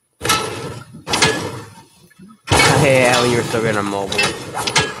 Yeah, when you were still getting a mobile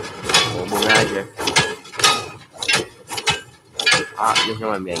magic. There's no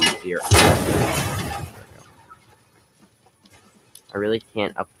way I'm getting 0. I really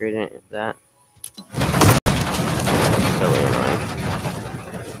can't upgrade it at that. So annoying.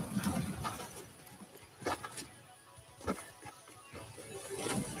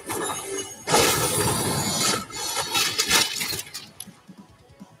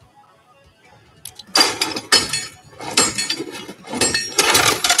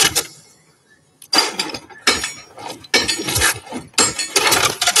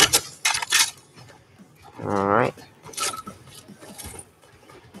 Alright.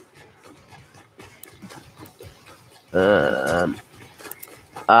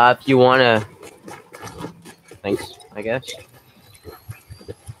 If you wanna... Thanks, I guess.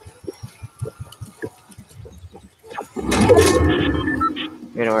 Don't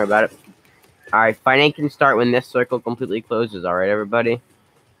worry about it. Alright, fighting can start when this circle completely closes, alright, everybody?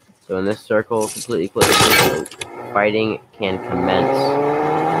 So when this circle completely closes, fighting can commence.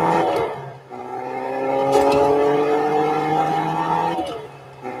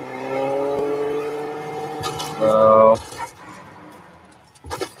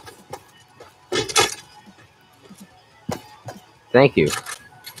 Thank you.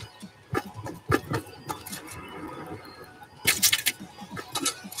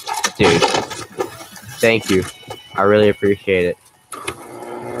 Dude. Thank you. I really appreciate it.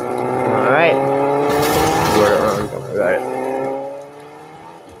 Alright. Word it wrong. Don't worry about it.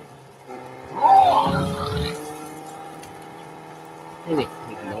 I think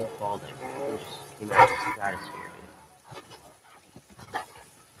they no fall there. It just came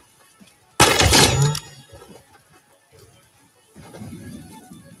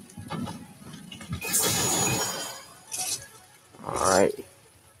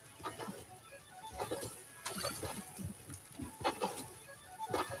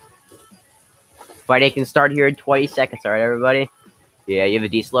Fighting can start here in 20 seconds. All right, everybody. Yeah, you have a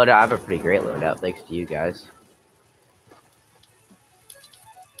decent loadout. I have a pretty great loadout, thanks to you guys.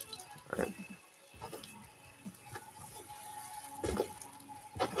 All right.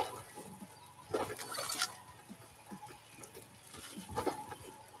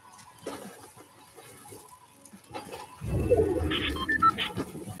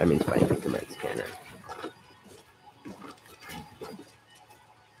 That means fighting can commence, can't it?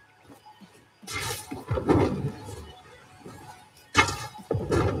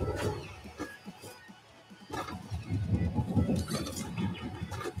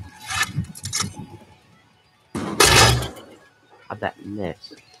 How'd that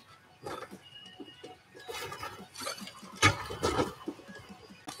miss?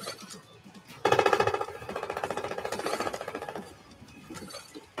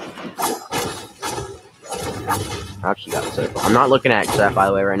 Oh, she got circle. I'm not looking at that, by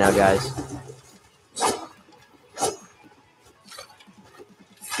the way, right now, guys.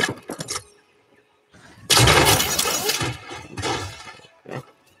 Okay.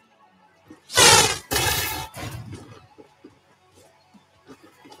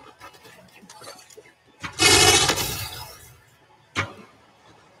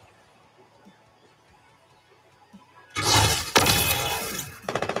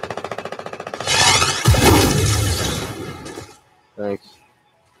 Thanks.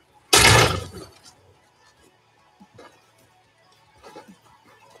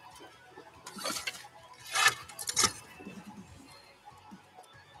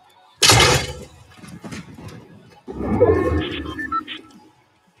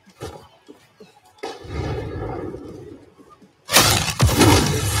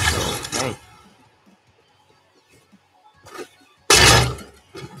 Okay.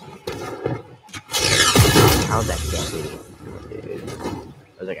 How'd that get me? Dude.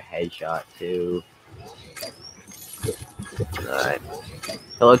 That was like a headshot, too. Alright.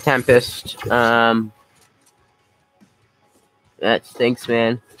 Hello, Tempest. That stinks,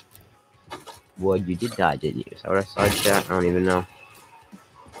 man. Well, you did die, didn't you? Is that what I saw in chat? I don't even know.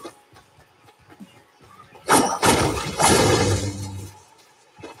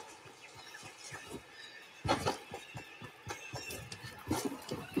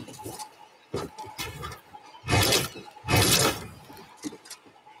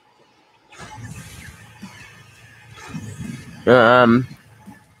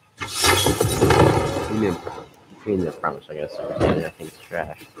 Between the promise, I guess. I think it's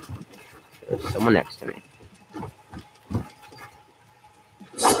trash. There's someone next to me.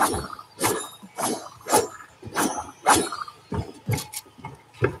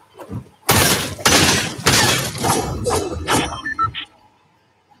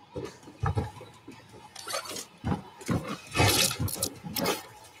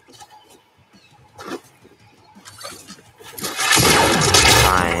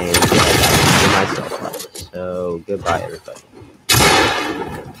 So goodbye, everybody. I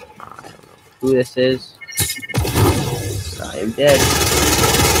don't know who this is. I am dead.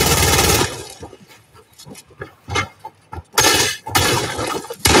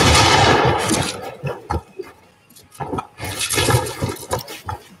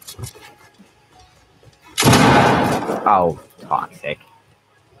 Oh, toxic.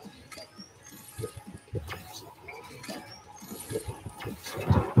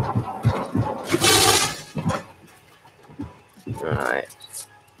 Alright.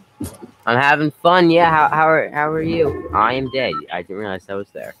 I'm having fun, yeah. How are you? I am dead. I didn't realize I was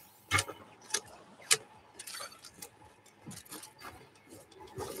there.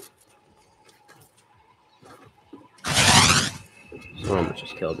 Someone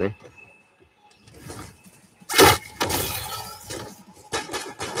just killed me.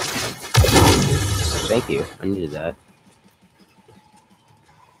 Thank you. I needed that.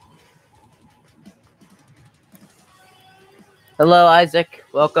 Hello, Isaac.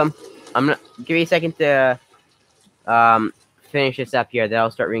 Welcome. I'm gonna give you a second to finish this up here. Then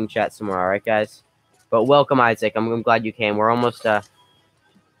I'll start reading chat some more. All right, guys. But welcome, Isaac. I'm glad you came. We're almost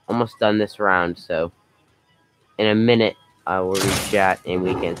done this round. So in a minute, I will read chat and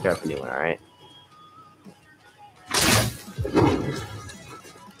we can start the new one. All right.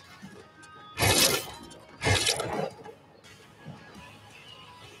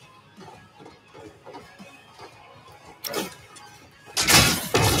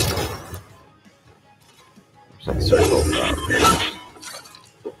 Like circle.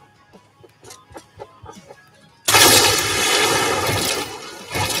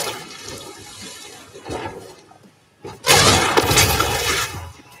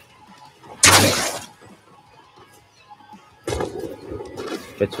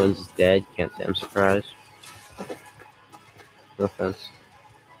 Fitzwins is dead. Can't say I'm surprised. No offense.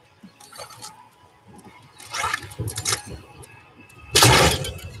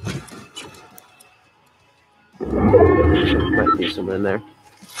 Might be someone in there.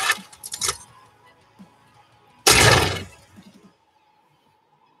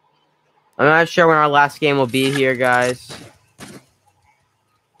 I'm not sure when our last game will be here, guys.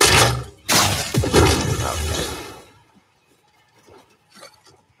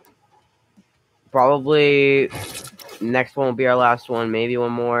 Probably next one will be our last one. Maybe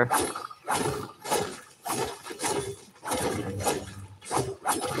one more.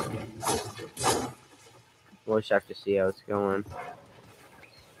 We'll just have to see how it's going.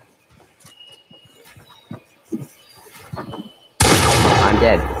 I'm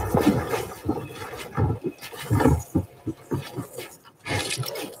dead.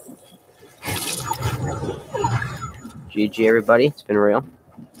 GG, everybody. It's been real.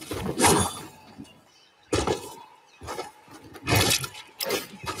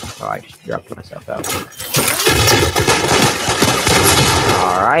 Oh, I just dropped myself out.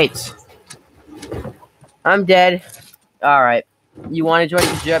 Alright. I'm dead. Alright. You want to join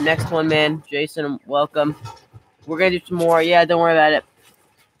the next one, man? Jason, welcome. We're going to do some more. Yeah, don't worry about it.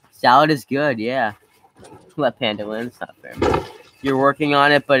 Salad is good, yeah. Let Panda win. It's not fair, man. You're working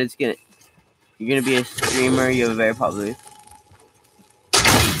on it, but it's gonna... You're going to be a streamer. You have a very probably...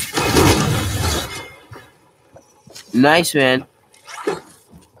 Nice, man.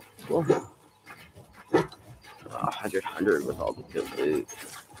 Cool. 100 with all the good loot.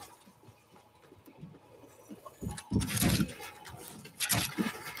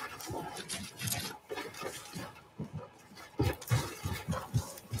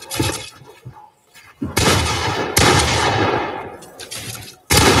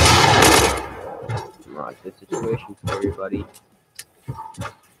 Not a good situation for everybody.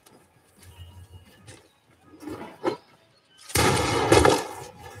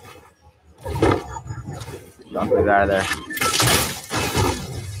 Chocolate out of there.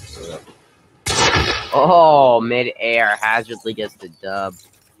 Oh, mid-air. Hazardly gets the dub.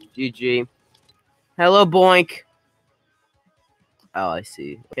 GG. Hello, Boink. Oh, I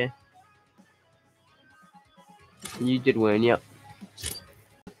see. Okay. You did win, yep.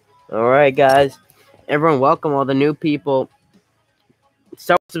 Alright, guys. Everyone, welcome all the new people.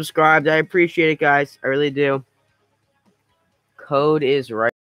 Subscribed. I appreciate it, guys. I really do. Code is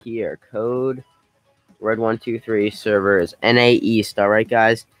right here. Code Red123 server is NAEast. Alright,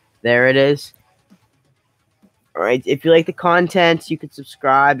 guys. There it is. Alright, if you like the content, you can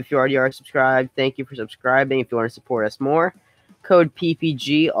subscribe. If you already are subscribed, thank you for subscribing. If you want to support us more, code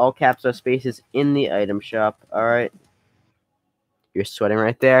PPG, all caps, no spaces, in the item shop. Alright. You're sweating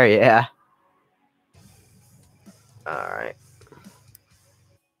right there? Yeah. Alright.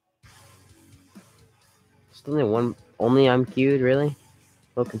 Still only one. Only I'm queued, really?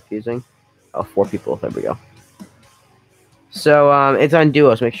 A little confusing. Oh, 4 people. There we go. So, it's on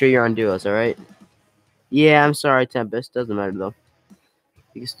duos. Make sure you're on duos, alright? Yeah, I'm sorry, Tempest. Doesn't matter, though.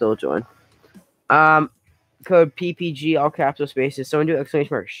 You can still join. Code PPG, all caps, no spaces. Someone do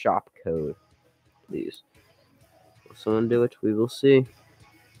exclamation mark shop code, please. Will someone do it? We will see.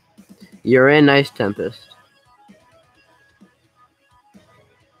 You're in. Nice, Tempest.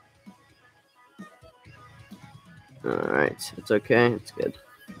 Alright, it's okay. It's good.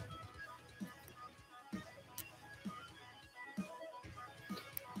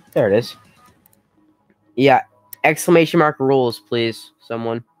 There it is. Yeah, exclamation mark rules, please.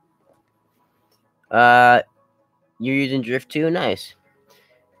 Someone. You're using Drift 2? Nice.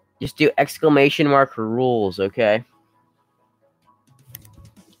 Just do exclamation mark rules, okay?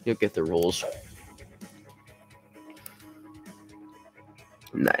 You'll get the rules.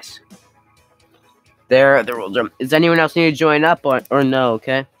 Nice. There, the rules are. Does anyone else need to join up or no,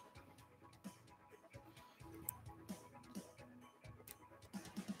 okay?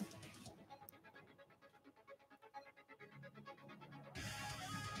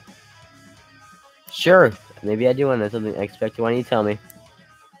 Sure. Maybe I do want to know something. I expect you. Why don't you tell me?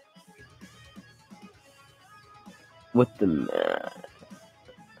 With the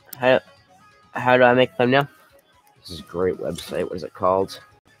how do I make them now? This is a great website. What is it called?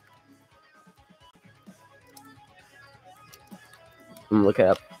 I'm gonna look it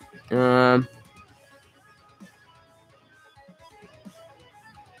up.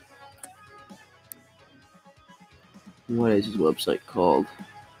 What is his website called?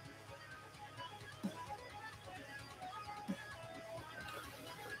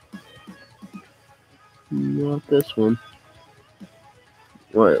 Not this one.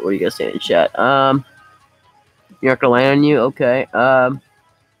 What are you guys saying in chat? You're not gonna land on you? Okay.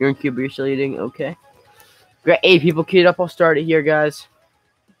 You're in Cuba, you're still eating? Okay. Great. 8 people queued up. I'll start it here, guys.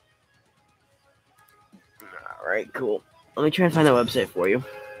 Alright, cool. Let me try and find that website for you.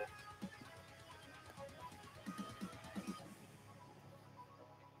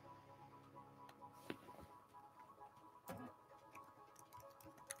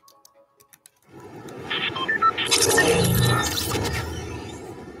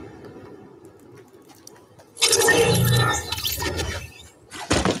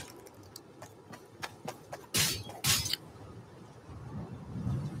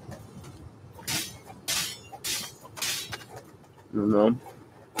 No.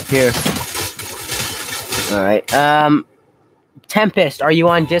 Here. Alright. Tempest, are you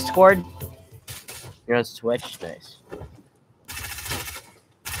on Discord? You're on Twitch? Nice.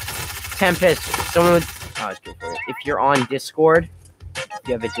 Tempest, someone would... Oh, if you're on Discord, if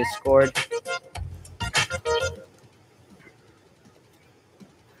you have a Discord...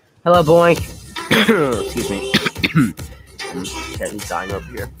 Hello, Boink. Excuse me. I'm dying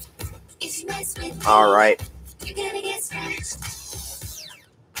over here. Alright.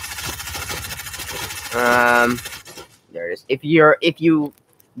 There it is.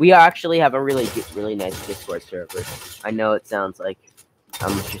 We actually have a really nice Discord server. I know it sounds like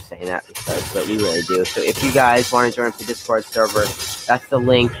I'm just saying that because, but we really do. So if you guys want to join up the Discord server, that's the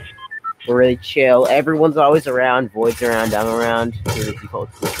link. We're really chill. Everyone's always around. Void's around. I'm around. Here's people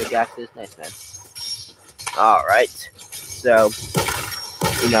with quick access. Nice, man. Alright. So,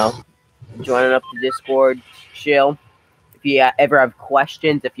 joining up the Discord, chill. If you ever have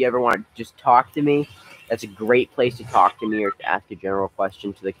questions, if you ever want to just talk to me, that's a great place to talk to me or to ask a general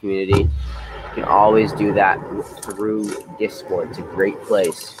question to the community. You can always do that through Discord. It's a great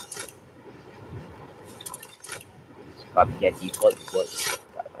place. Copycat default.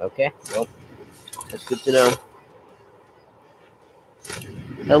 Okay, well, that's good to know.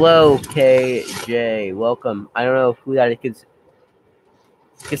 Hello, KJ. Welcome. I don't know who that is.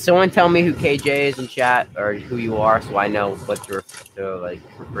 Can someone tell me who KJ is in chat or who you are so I know what to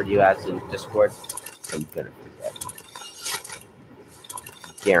refer to you as in Discord? I'm gonna forget.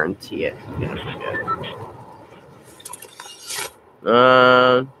 Guarantee it. I'm gonna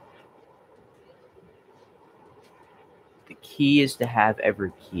forget. The key is to have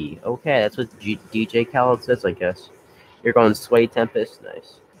every key. Okay, that's what DJ Khaled says, I guess. You're going Sway Tempest.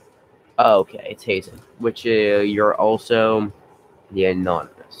 Nice. Oh, okay, it's Hazen. Which you're also the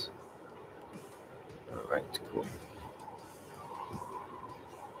Anonymous. Alright, cool.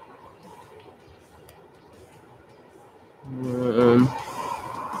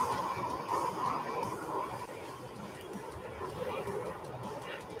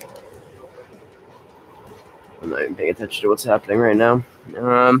 I'm not even paying attention to what's happening right now.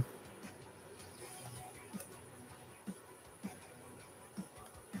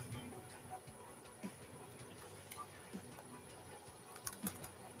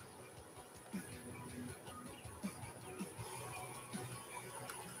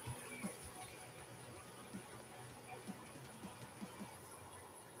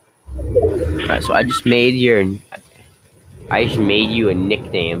 Alright, so I just made you a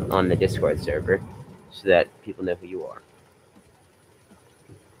nickname on the Discord server so that people know who you are.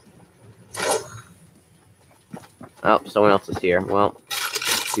 Oh, someone else is here. Well,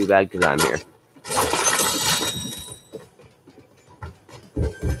 too bad because I'm here.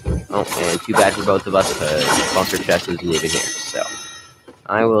 Oh, and too bad for both of us because Bunker Chess isn't even here. So,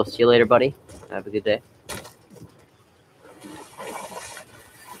 I will see you later, buddy. Have a good day.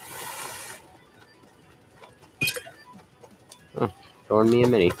 Oh, throwing me a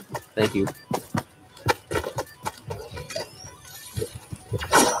mini. Thank you.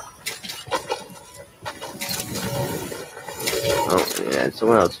 Oh, yeah,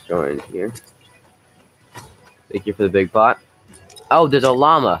 someone else joined here. Thank you for the big pot. Oh, there's a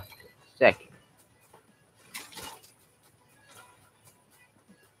llama. Sick.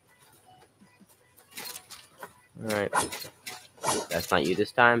 Alright. That's not you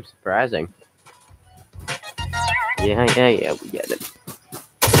this time. Surprising. Yeah, we get it.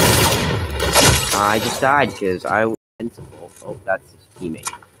 I just died because I was invincible. Oh, that's his teammate.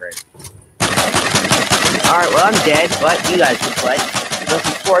 Great. Alright, well, I'm dead, but you guys can play. That's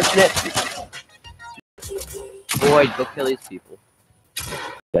unfortunate. Void, go kill these people. You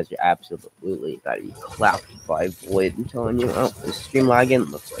guys are absolutely about to be clapped by Void, I'm telling you. Oh, is stream lagging?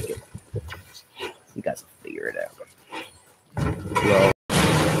 Looks like it. You guys will figure it out. Well.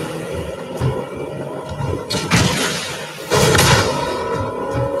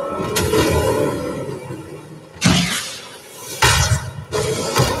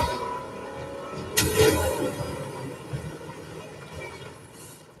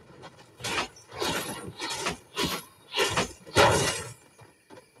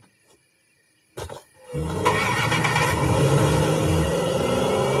 Yeah,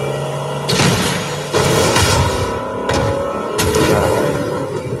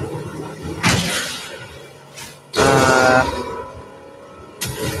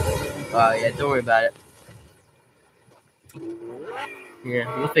 don't worry about it.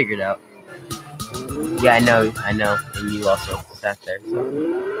 Yeah, we'll figure it out. Yeah, I know, and you also sat there, so.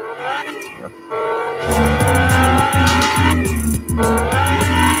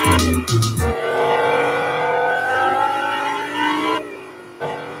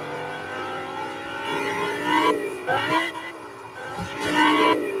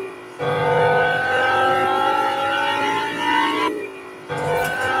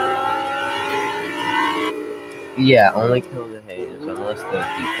 Yeah, only kill the haters unless the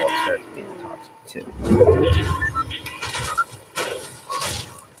default starts being toxic too.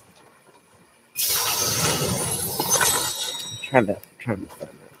 Trying to find that.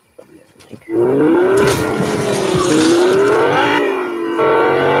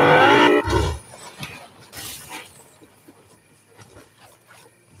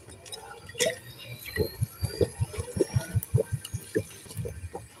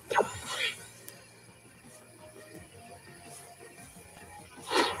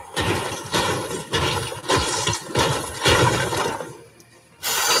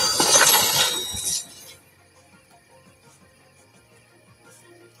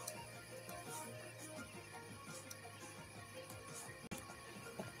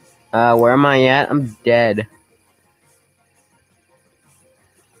 Where am I at? I'm dead.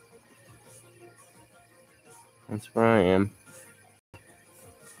 That's where I am.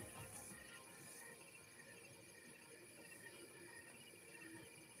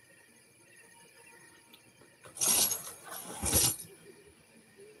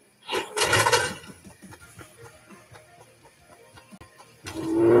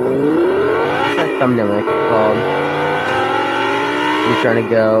 What's that thumbnail like called? I'm trying to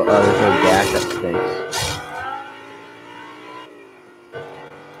go. Oh, there's no gas. That stinks.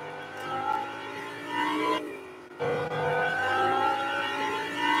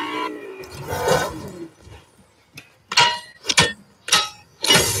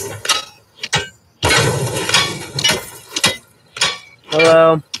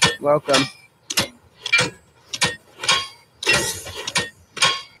 Hello, welcome.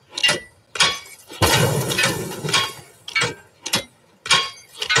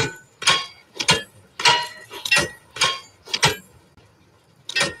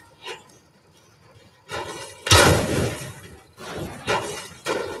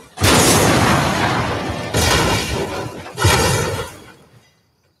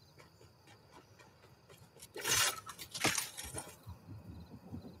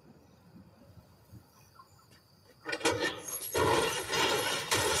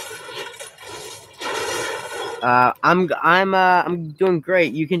 I'm doing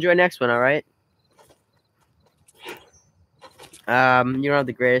great. You can join next one, all right? You don't have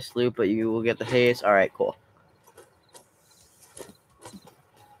the greatest loot, but you will get the haste. All right, cool.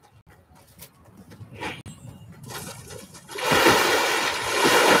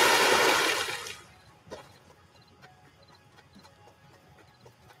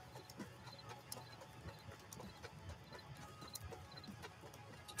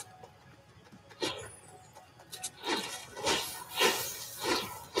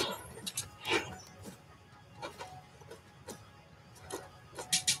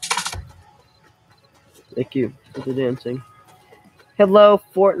 Thank you for the dancing. Hello,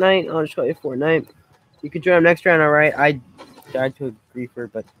 Fortnite. I'll just call you Fortnite. You can join next round, all right? I died to a griefer,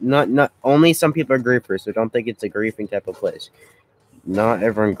 but not only some people are griefers, so don't think it's a griefing type of place. Not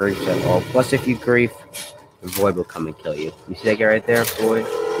everyone griefs at all. Plus, if you grief, the void will come and kill you. You see that guy right there, void?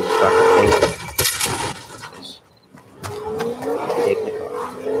 He's fucking pink. Take the car.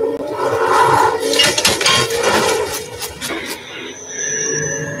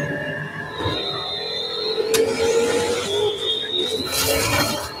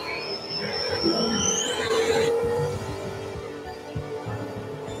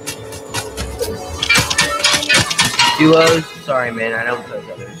 Duos? Sorry, man, I don't play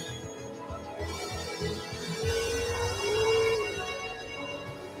others.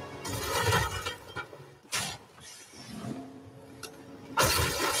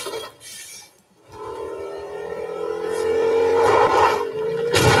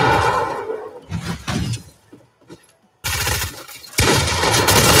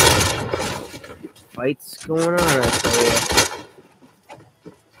 Fights going on, I tell you.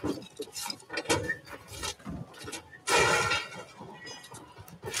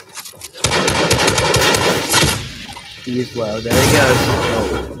 He's low. There he goes.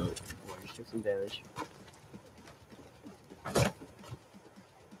 Oh, some damage.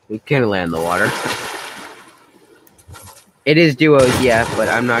 We can land the water. It is duos, yeah, but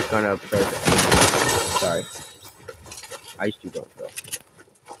I'm not gonna play it. Sorry. I just don't feel.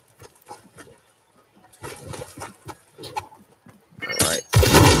 Alright.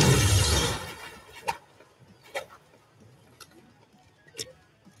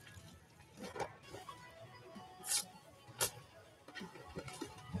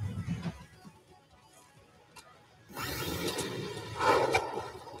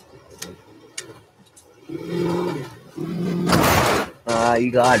 You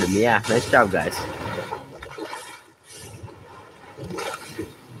got him, yeah. Nice job, guys.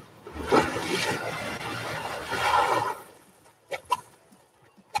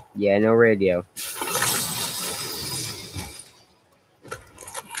 Yeah, no radio.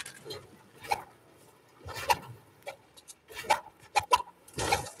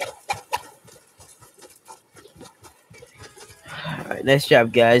 Alright, nice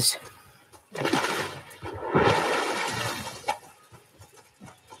job, guys.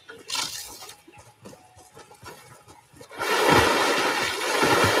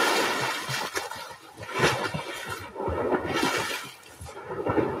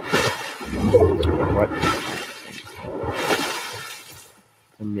 What?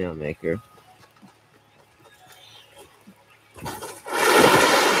 Thumbnail maker.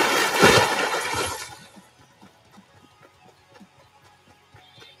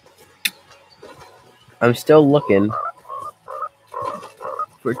 I'm still looking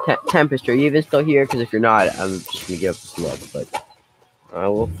for Tempest. Are you even still here? Because if you're not, I'm just gonna give up this look, but I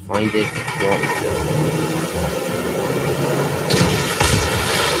will find it if you want me to.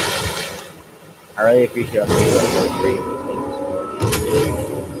 I really appreciate it.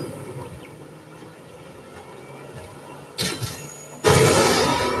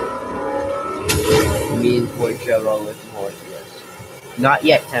 Me and Boy Trevor with horse, yes. Not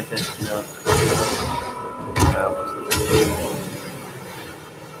yet, Tempest, no.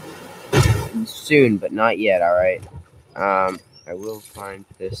 Soon, but not yet, alright? I will find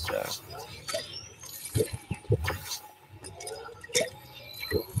this,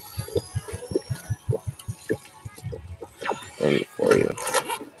 thing for you.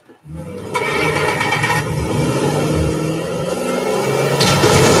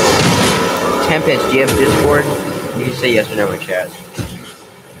 Tempest, do you have Discord? You can say yes or no in chat.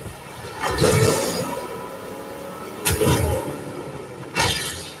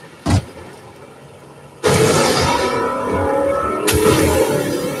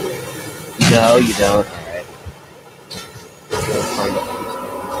 No, you don't. Alright.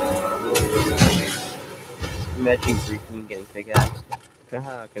 Imagine briefing getting pickaxe.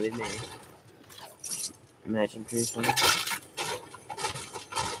 Haha, come in there. Imagine briefing.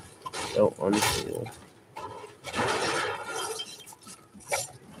 So uncool.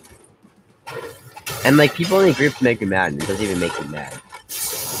 And like people in the group make you mad, and it doesn't even make you mad.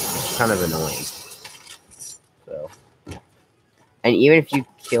 It's kind of annoying. So, and even if you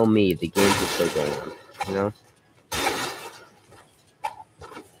kill me, the game is still going on. You know.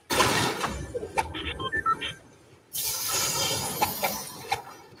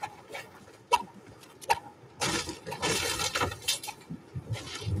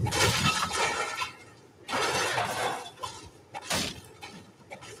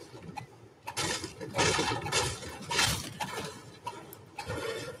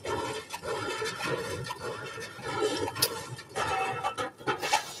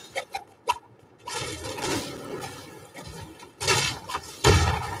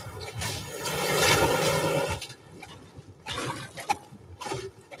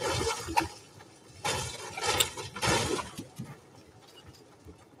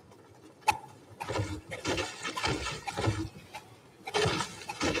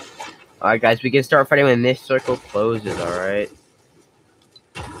 Alright guys, we can start fighting when this circle closes, alright?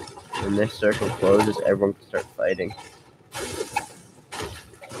 When this circle closes, everyone can start fighting.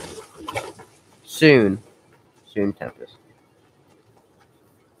 Soon. Soon, Tempest.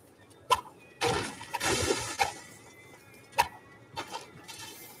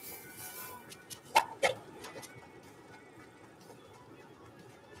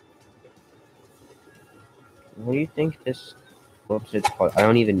 What do you think this it's called? I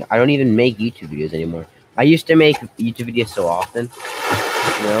don't even make YouTube videos anymore. I used to make YouTube videos so often.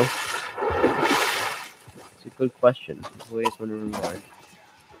 You know? It's a good question. I'm always wondering why.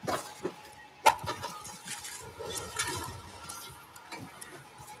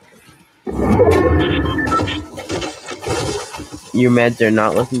 Your meds are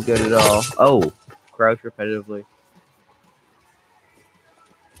not looking good at all. Oh, crouch repetitively.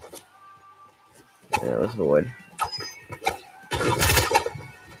 Yeah, let's avoid.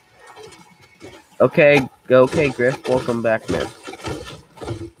 Okay, Griff, welcome back, man.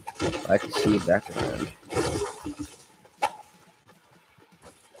 I can see you back around.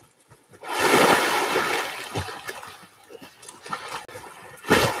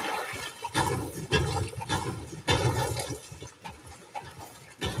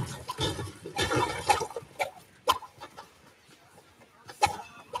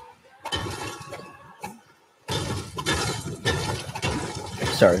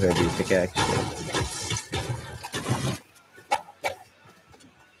 Sorry, who I do pickaxe.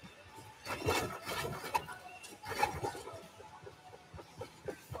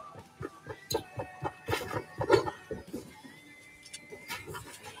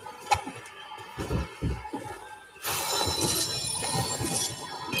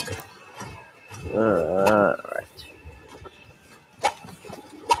 Alright.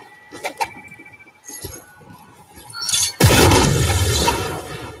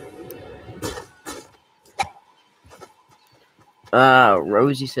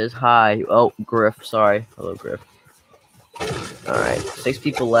 Rosie says hi. Oh, Griff, sorry. Hello, Griff. Alright, 6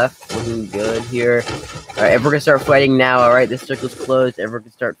 people left. Looking good here. Alright, everyone can start fighting now. Alright, this circle's closed. Everyone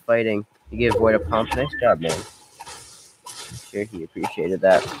can start fighting. You give Void a pump. Nice job, man. Sure, he appreciated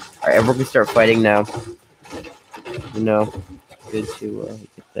that. Alright, everyone can start fighting now. You know, good to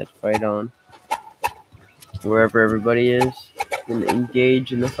get that fight on. Wherever everybody is, can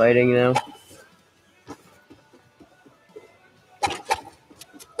engage in the fighting now.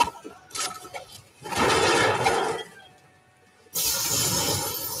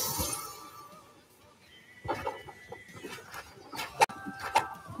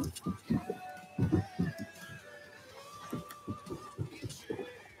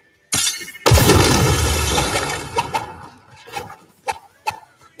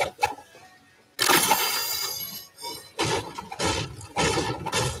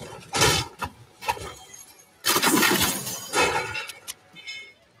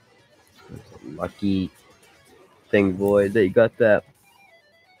 Lucky thing, Void, that you got that.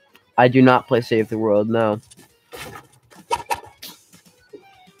 I do not play Save the World, no.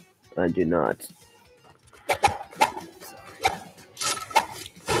 I do not.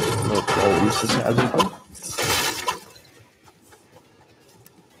 Okay, this is having fun.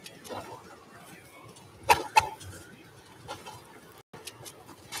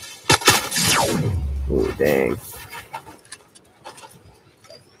 Oh, dang.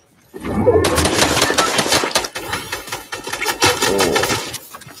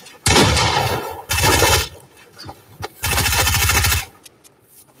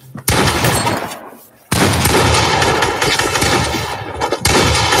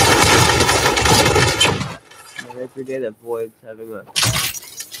 Every day that Void's having a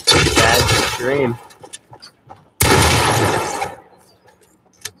bad stream.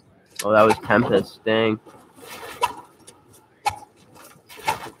 Oh, that was Tempest. Dang.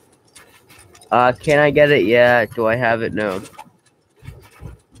 Can I get it? Yeah. Do I have it? No.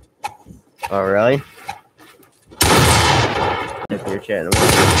 Oh, really? If you're chatting.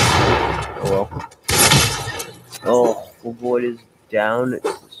 Oh, well. Oh, Void is down. It's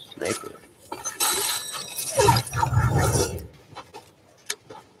a sniper.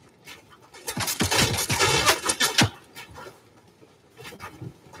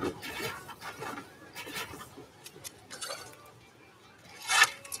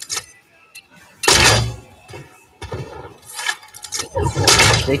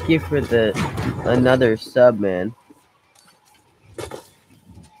 Thank you for the another sub, man.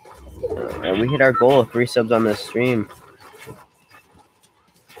 And we hit our goal of 3 subs on this stream.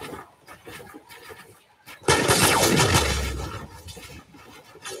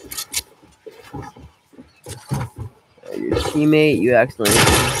 Your teammate, you accidentally.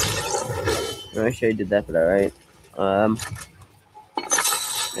 I'm not sure you did that, but alright.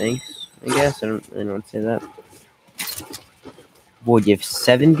 Thanks. I guess I don't want to say that. Boy, you have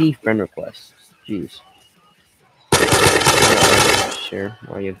 70 friend requests. Jeez. Sure.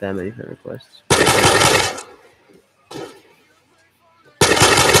 Why you have that many friend requests?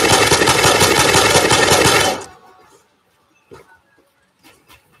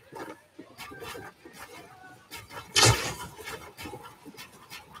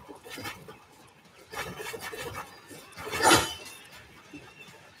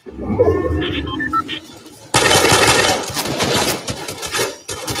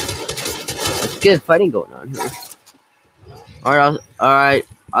 Good fighting going on here. Alright.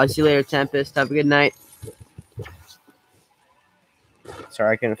 I'll see you later, Tempest. Have a good night.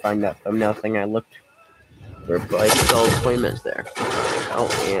 Sorry, I couldn't find that thumbnail thing. I looked for like all 20 minutes there. Oh,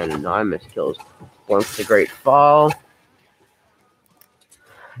 and anonymous kills. Once the Great Fall.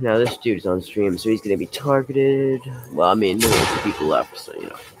 Now this dude's on stream, so he's gonna be targeted. Well, I mean, there's 2 people left, so you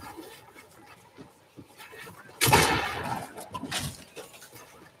know.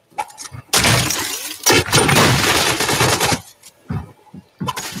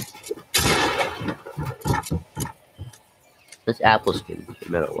 This Apple skin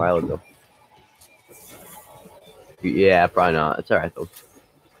came out a while ago. Yeah, probably not. It's alright though.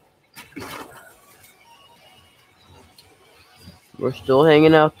 We're still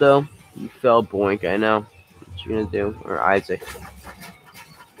hanging out though. You fell, Boink, I know. What you gonna do? Or Isaac.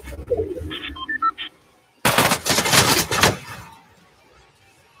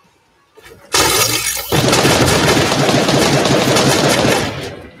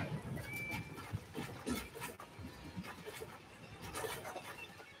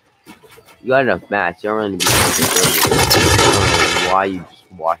 You got enough mats. You don't really need to be I don't know why you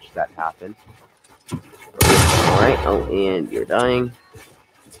just watched that happen. Alright, oh, and you're dying.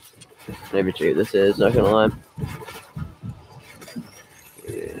 Never sure who this is, not gonna lie.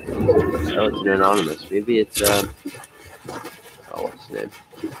 Oh, it's an anonymous. Maybe it's, oh, what's his name?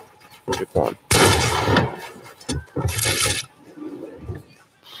 Jaquan.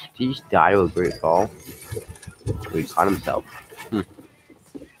 Did he just die to a great fall? Or he caught himself? Don't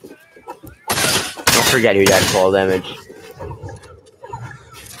forget who died fall damage.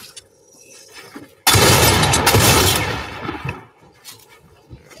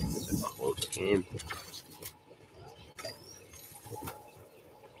 It's a close game.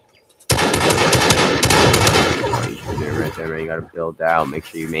 Right there, man. You gotta build out. Make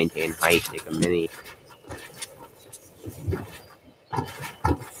sure you maintain height. Take a mini.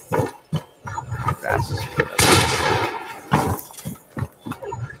 Fastest.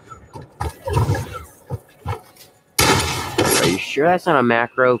 Are you sure that's not a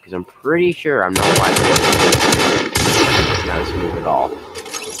macro? Because I'm pretty sure I'm not watching it. Not smooth at all.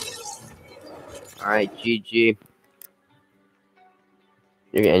 Alright, GG.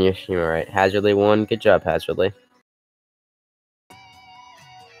 You're getting your stream alright. Hazardly won. Good job, Hazardly.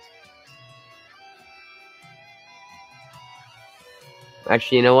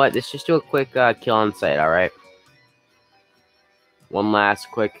 Actually, you know what? Let's just do a quick kill on site, alright? One last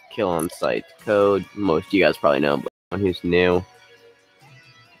quick kill on site. Code. Most of you guys probably know, but one who's new.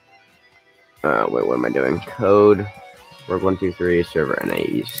 Wait, what am I doing? Code. Work 123, server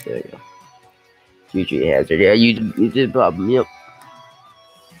NAEast. There you go. GG Hazard. Yeah, you did Bob. Yep.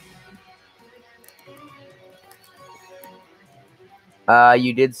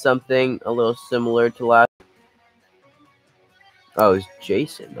 You did something a little similar to last. Oh, it's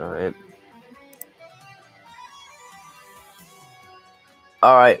Jason. Alright.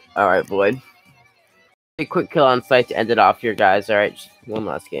 Alright, Boyd. A quick kill on site to end it off here, guys. Alright, just one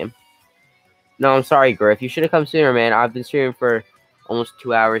last game. No, I'm sorry, Griff. You should have come sooner, man. I've been streaming for almost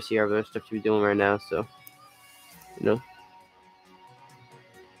 2 hours here. There's stuff to be doing right now, so. You know.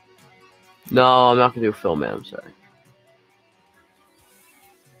 No, I'm not gonna do a film, man. I'm sorry.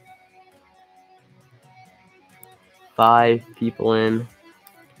 Five people in.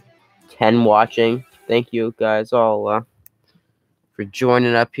 10 watching. Thank you, guys, all for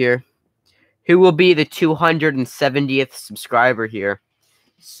joining up here. Who will be the 270th subscriber here?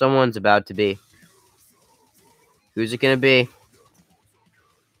 Someone's about to be. Who's it gonna be?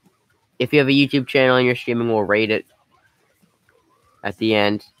 If you have a YouTube channel and you're streaming, we'll rate it at the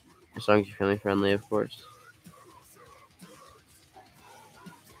end. As long as you're family friendly, of course.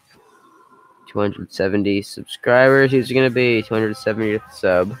 270 subscribers. Who's it gonna be? 270th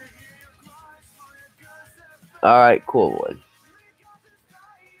sub. Alright, cool one.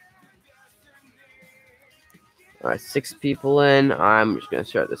 Alright, 6 people in. I'm just gonna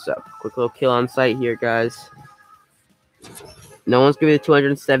start this up. Quick little kill on site here, guys. No one's gonna be the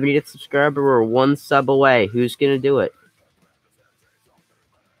 270th subscriber. We're 1 sub away. Who's gonna do it?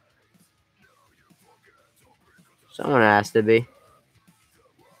 Someone has to be.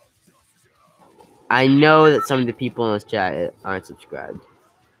 I know that some of the people in this chat aren't subscribed.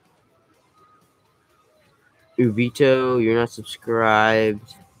 Uvito, you're not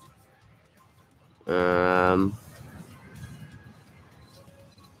subscribed.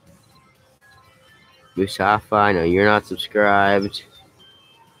 Musafa, I know you're not subscribed.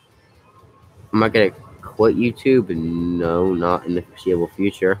 Am I gonna quit YouTube? No, not in the foreseeable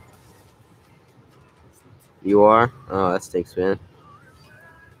future. You are? Oh, that stinks, man.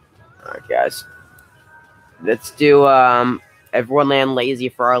 Alright, guys. Let's do, everyone land lazy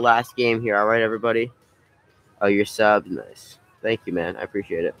for our last game here. Alright, everybody? Oh, you're subbed? Nice. Thank you, man. I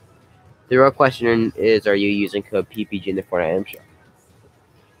appreciate it. The real question is, are you using code PPG in the Fortnite item shop?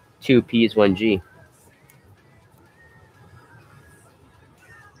 2 P's, 1 G.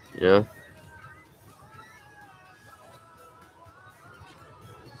 You know?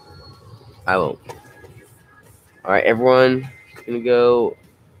 I won't. Alright, everyone. Gonna go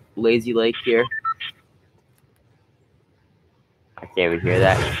Lazy Lake here. I can't even hear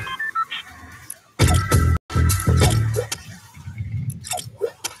that.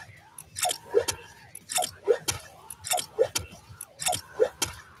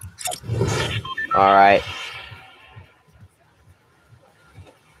 Alright.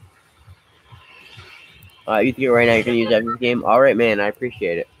 You think right now you're gonna use that game? Alright, man, I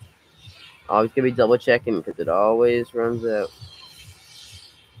appreciate it. Always gonna be double checking because it always runs out.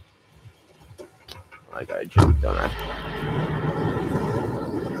 I gotta jump, don't I?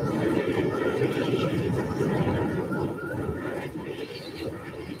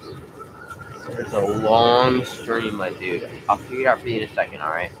 It's a long stream, my dude. I'll figure it out for you in a second,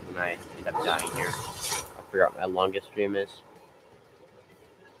 alright? When I end up dying here. I'll figure out what my longest stream is.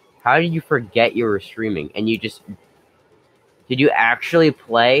 How did you forget you were streaming? And you just... Did you actually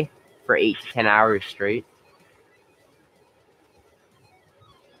play for 8 to 10 hours straight?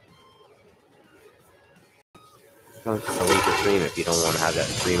 Don't just delete the stream if you don't want to have that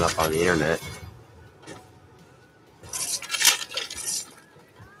stream up on the internet.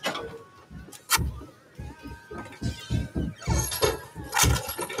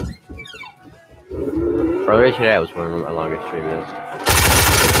 Earlier today, I was wondering what my longest stream is.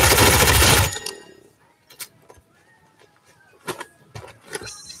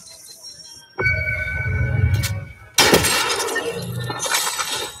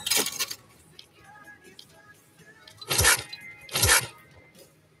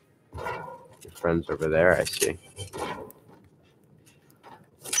 Your friends over there, I see.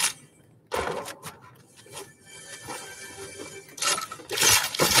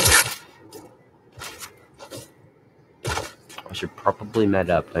 I should probably med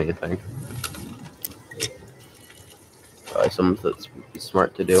up, don't you think? Probably something that's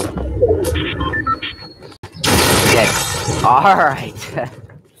smart to do. Yes. Alright.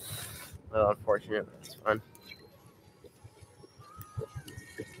 Well, unfortunate, but it's fun.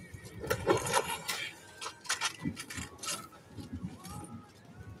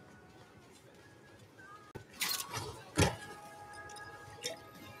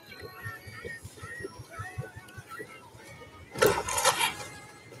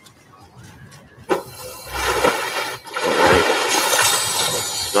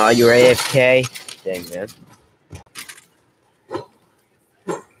 Oh, you're AFK? Dang, man.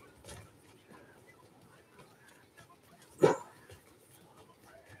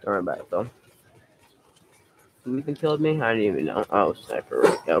 Don't worry about it, though. Who even killed me? I didn't even know. Oh, sniper.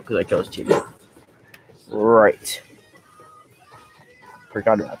 Right now, because I killed his teammate. Right.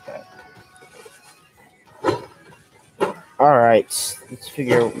 Forgot about that. Alright. Let's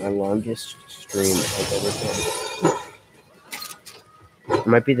figure out my longest stream has ever been. It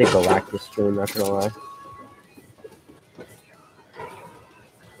might be the Galactus stream, not gonna lie.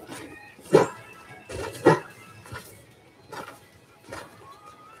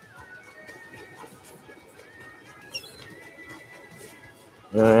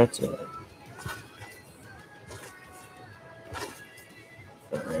 That's it.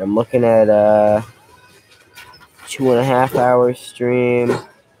 Alright, I'm looking at 2.5 hour stream.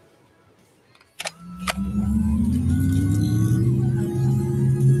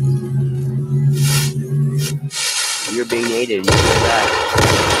 You're being aided. You know that.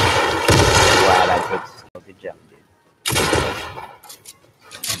 Wow, that took a good job, dude.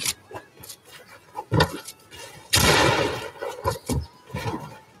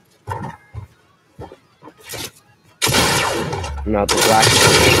 No, the black.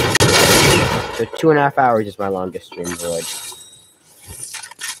 So 2.5 hours is my longest stream, Void.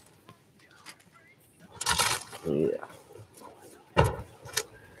 Yeah.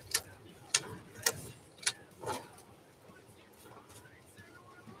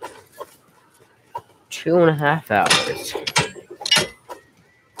 Two and a half hours.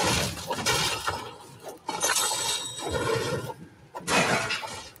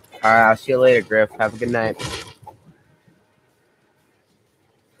 Alright, I'll see you later, Griff. Have a good night.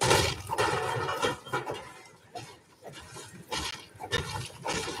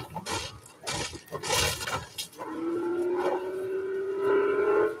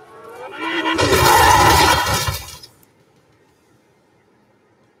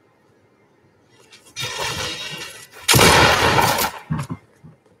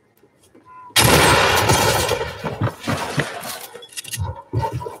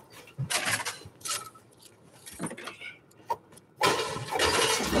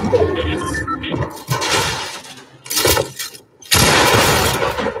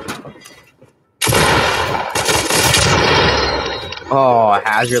 Oh,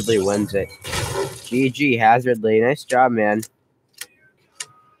 Hazardly wins it. GG, Hazardly. Nice job, man.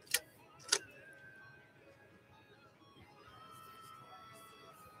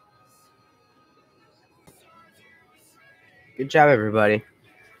 Good job, everybody.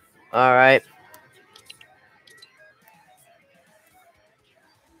 All right.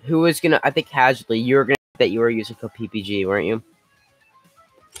 Who was gonna? I think Hazardly. You were gonna that you were using code PPG, weren't you?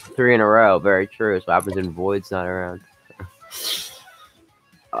 3 in a row. Very true. So what happens when Void's not around.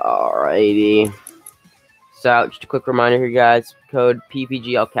 Alrighty. So, just a quick reminder here, guys. Code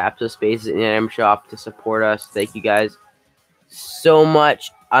PPG, all caps, spaces in the item shop to support us. Thank you, guys, so much.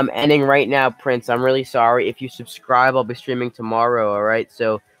 I'm ending right now, Prince. I'm really sorry. If you subscribe, I'll be streaming tomorrow, alright?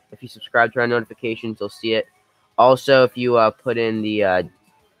 So, if you subscribe to our notifications, you'll see it. Also, if you put in the,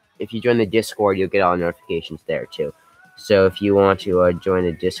 if you join the Discord, you'll get all the notifications there, too. So, if you want to join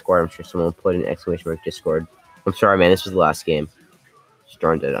the Discord, I'm sure someone will put an exclamation mark Discord. I'm sorry, man. This was the last game. Just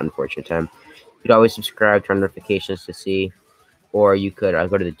during an unfortunate time. You could always subscribe, turn notifications to see, or you could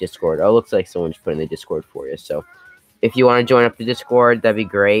go to the Discord. Oh, it looks like someone's putting the Discord for you. So if you want to join up the Discord, that'd be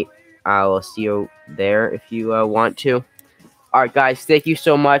great. I will see you there if you want to. All right, guys, thank you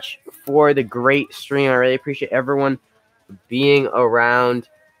so much for the great stream. I really appreciate everyone being around.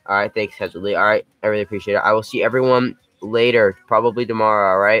 All right, thanks, Hazardly. All right, I really appreciate it. I will see everyone later, probably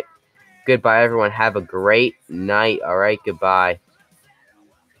tomorrow. All right, goodbye, everyone. Have a great night. All right, goodbye.